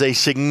still has a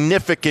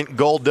significant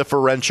goal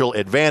differential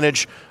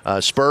advantage.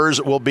 Spurs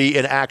will be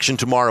in action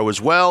tomorrow as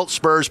well.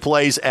 Spurs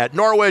plays at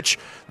Norwich.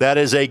 That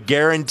is a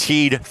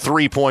guaranteed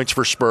 3 points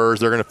for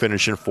Spurs. They're going to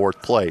finish in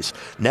 4th place.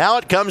 Now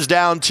it comes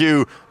down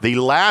to the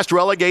last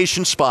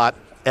relegation spot.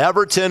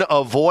 Everton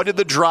avoided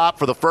the drop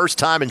for the first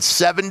time in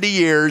 70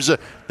 years.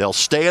 They'll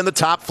stay in the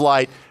top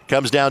flight.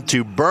 Comes down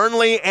to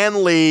Burnley and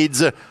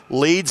Leeds.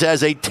 Leeds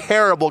has a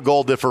terrible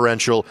goal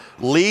differential.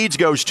 Leeds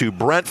goes to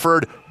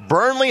Brentford.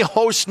 Burnley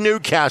hosts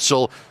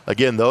Newcastle.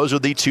 Again, those are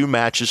the 2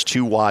 matches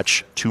to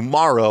watch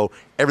tomorrow.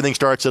 Everything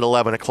starts at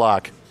 11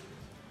 o'clock.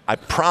 I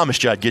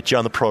promised you I'd get you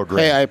on the program.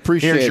 Hey, I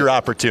appreciate it. Here's your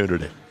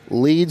opportunity.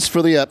 Leeds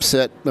for the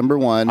upset, number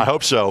 1. I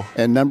hope so.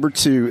 And number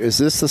 2, is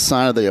this the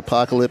sign of the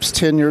apocalypse?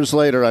 10 years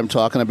later, I'm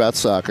talking about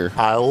soccer.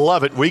 I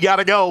love it. We got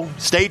to go.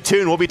 Stay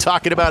tuned. We'll be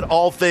talking about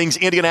all things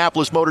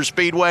Indianapolis Motor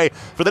Speedway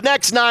for the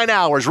next 9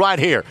 hours right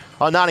here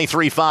on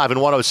 93.5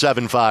 and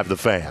 107.5 The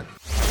Fan.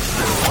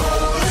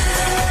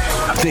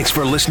 Thanks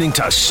for listening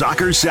to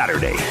Soccer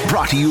Saturday,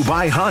 brought to you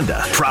by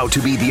Honda, proud to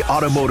be the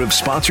automotive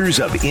sponsors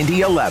of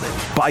Indy 11,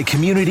 by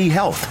Community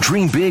Health,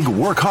 dream big,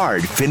 work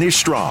hard, finish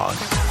strong,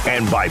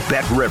 and by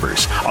Bet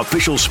Rivers,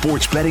 official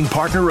sports betting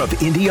partner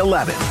of Indy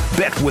 11.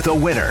 Bet with a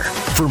winner.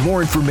 For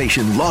more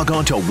information, log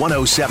on to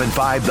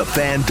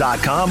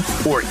 1075thefan.com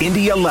or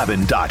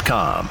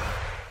Indy11.com.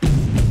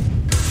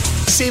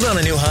 Save on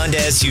a new Honda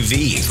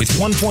SUV with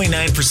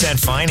 1.9%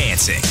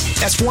 financing.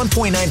 That's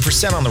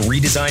 1.9% on the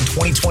redesigned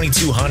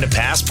 2022 Honda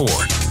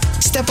Passport.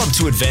 Step up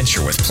to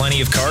adventure with plenty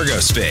of cargo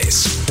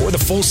space. Or the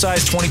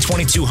full-size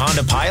 2022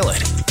 Honda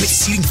Pilot with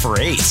seating for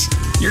 8.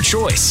 Your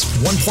choice,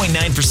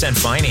 1.9%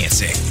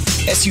 financing.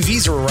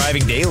 SUVs are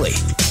arriving daily.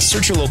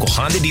 Search your local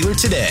Honda dealer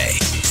today.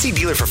 See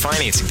dealer for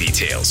financing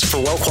details for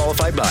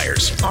well-qualified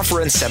buyers.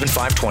 Offer ends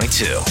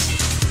 7/5/22.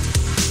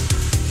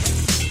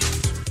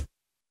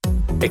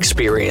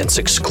 Experience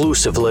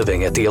exclusive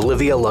living at the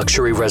Olivia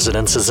Luxury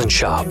Residences and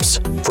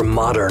Shops. From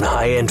modern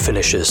high-end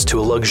finishes to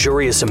a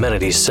luxurious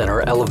amenities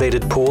center,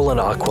 elevated pool, and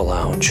aqua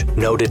lounge,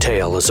 no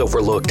detail is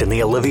overlooked in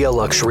the Olivia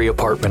Luxury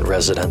Apartment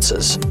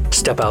Residences.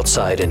 Step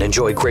outside and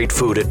enjoy great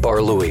food at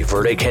Bar Louie,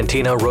 Verde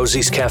Cantina,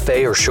 Rosie's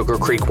Cafe, or Sugar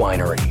Creek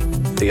Winery.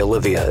 The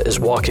Olivia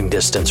is walking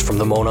distance from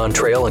the Monon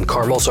Trail and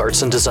Carmel's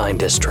Arts and Design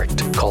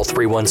District. Call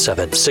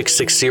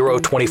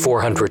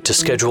 317-660-2400 to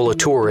schedule a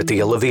tour at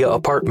the Olivia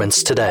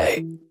Apartments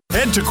today.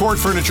 Head to Court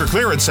Furniture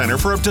Clearance Center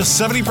for up to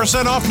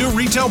 70% off new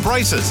retail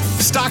prices.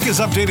 Stock is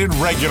updated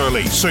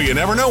regularly, so you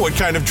never know what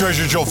kind of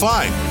treasures you'll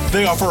find.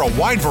 They offer a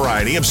wide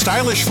variety of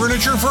stylish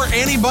furniture for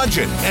any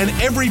budget, and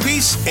every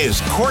piece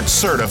is Court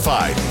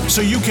certified,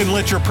 so you can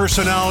let your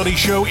personality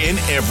show in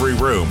every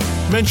room.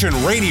 Mention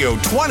Radio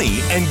 20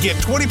 and get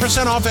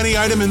 20% off any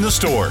item in the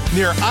store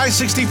near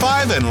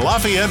I-65 and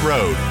Lafayette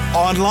Road.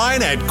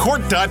 Online at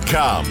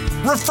Court.com.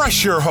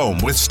 Refresh your home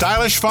with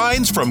stylish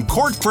finds from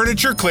Court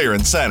Furniture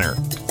Clearance Center.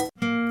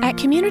 At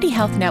Community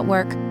Health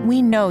Network,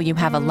 we know you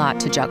have a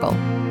lot to juggle.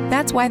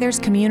 That's why there's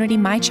Community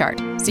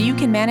MyChart, so you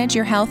can manage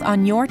your health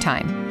on your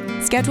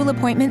time. Schedule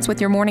appointments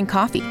with your morning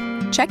coffee.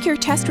 Check your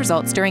test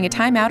results during a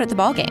timeout at the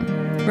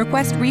ballgame.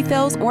 Request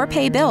refills or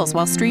pay bills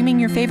while streaming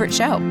your favorite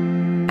show.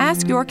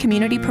 Ask your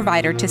community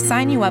provider to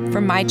sign you up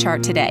for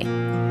MyChart today.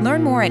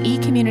 Learn more at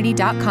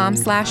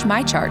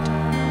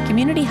ecommunity.com/MyChart.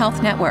 Community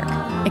Health Network.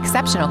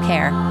 Exceptional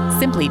care,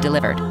 simply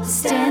delivered.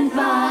 Stand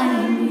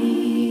by me.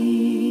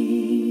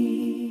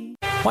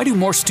 Why do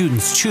more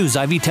students choose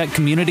Ivy Tech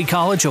Community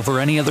College over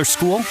any other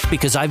school?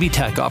 Because Ivy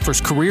Tech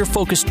offers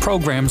career-focused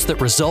programs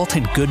that result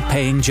in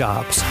good-paying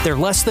jobs. Their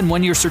less than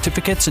 1-year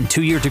certificates and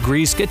 2-year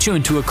degrees get you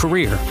into a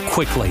career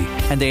quickly.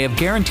 And they have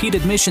guaranteed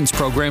admissions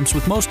programs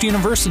with most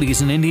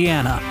universities in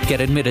Indiana.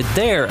 Get admitted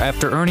there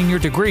after earning your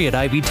degree at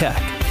Ivy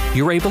Tech.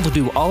 You're able to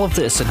do all of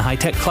this in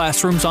high-tech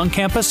classrooms on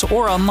campus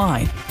or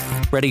online.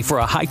 Ready for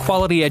a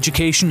high-quality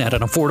education at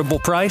an affordable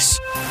price?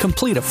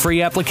 Complete a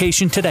free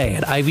application today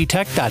at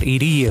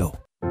ivytech.edu.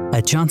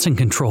 At Johnson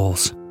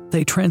Controls,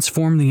 They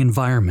transform the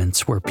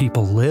environments where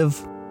people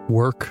live,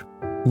 work,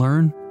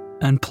 learn,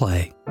 and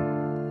play.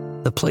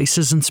 The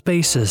places and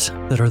spaces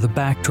that are the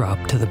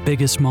backdrop to the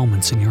biggest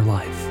moments in your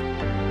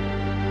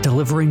life.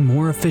 Delivering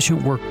more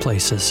efficient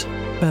workplaces,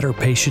 better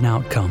patient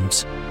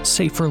outcomes,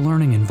 safer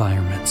learning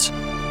environments,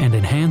 and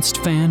enhanced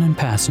fan and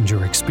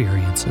passenger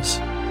experiences.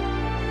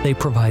 They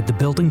provide the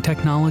building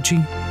technology,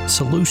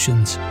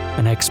 solutions,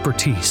 and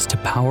expertise to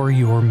power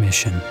your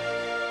mission.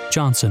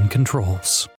 Johnson Controls.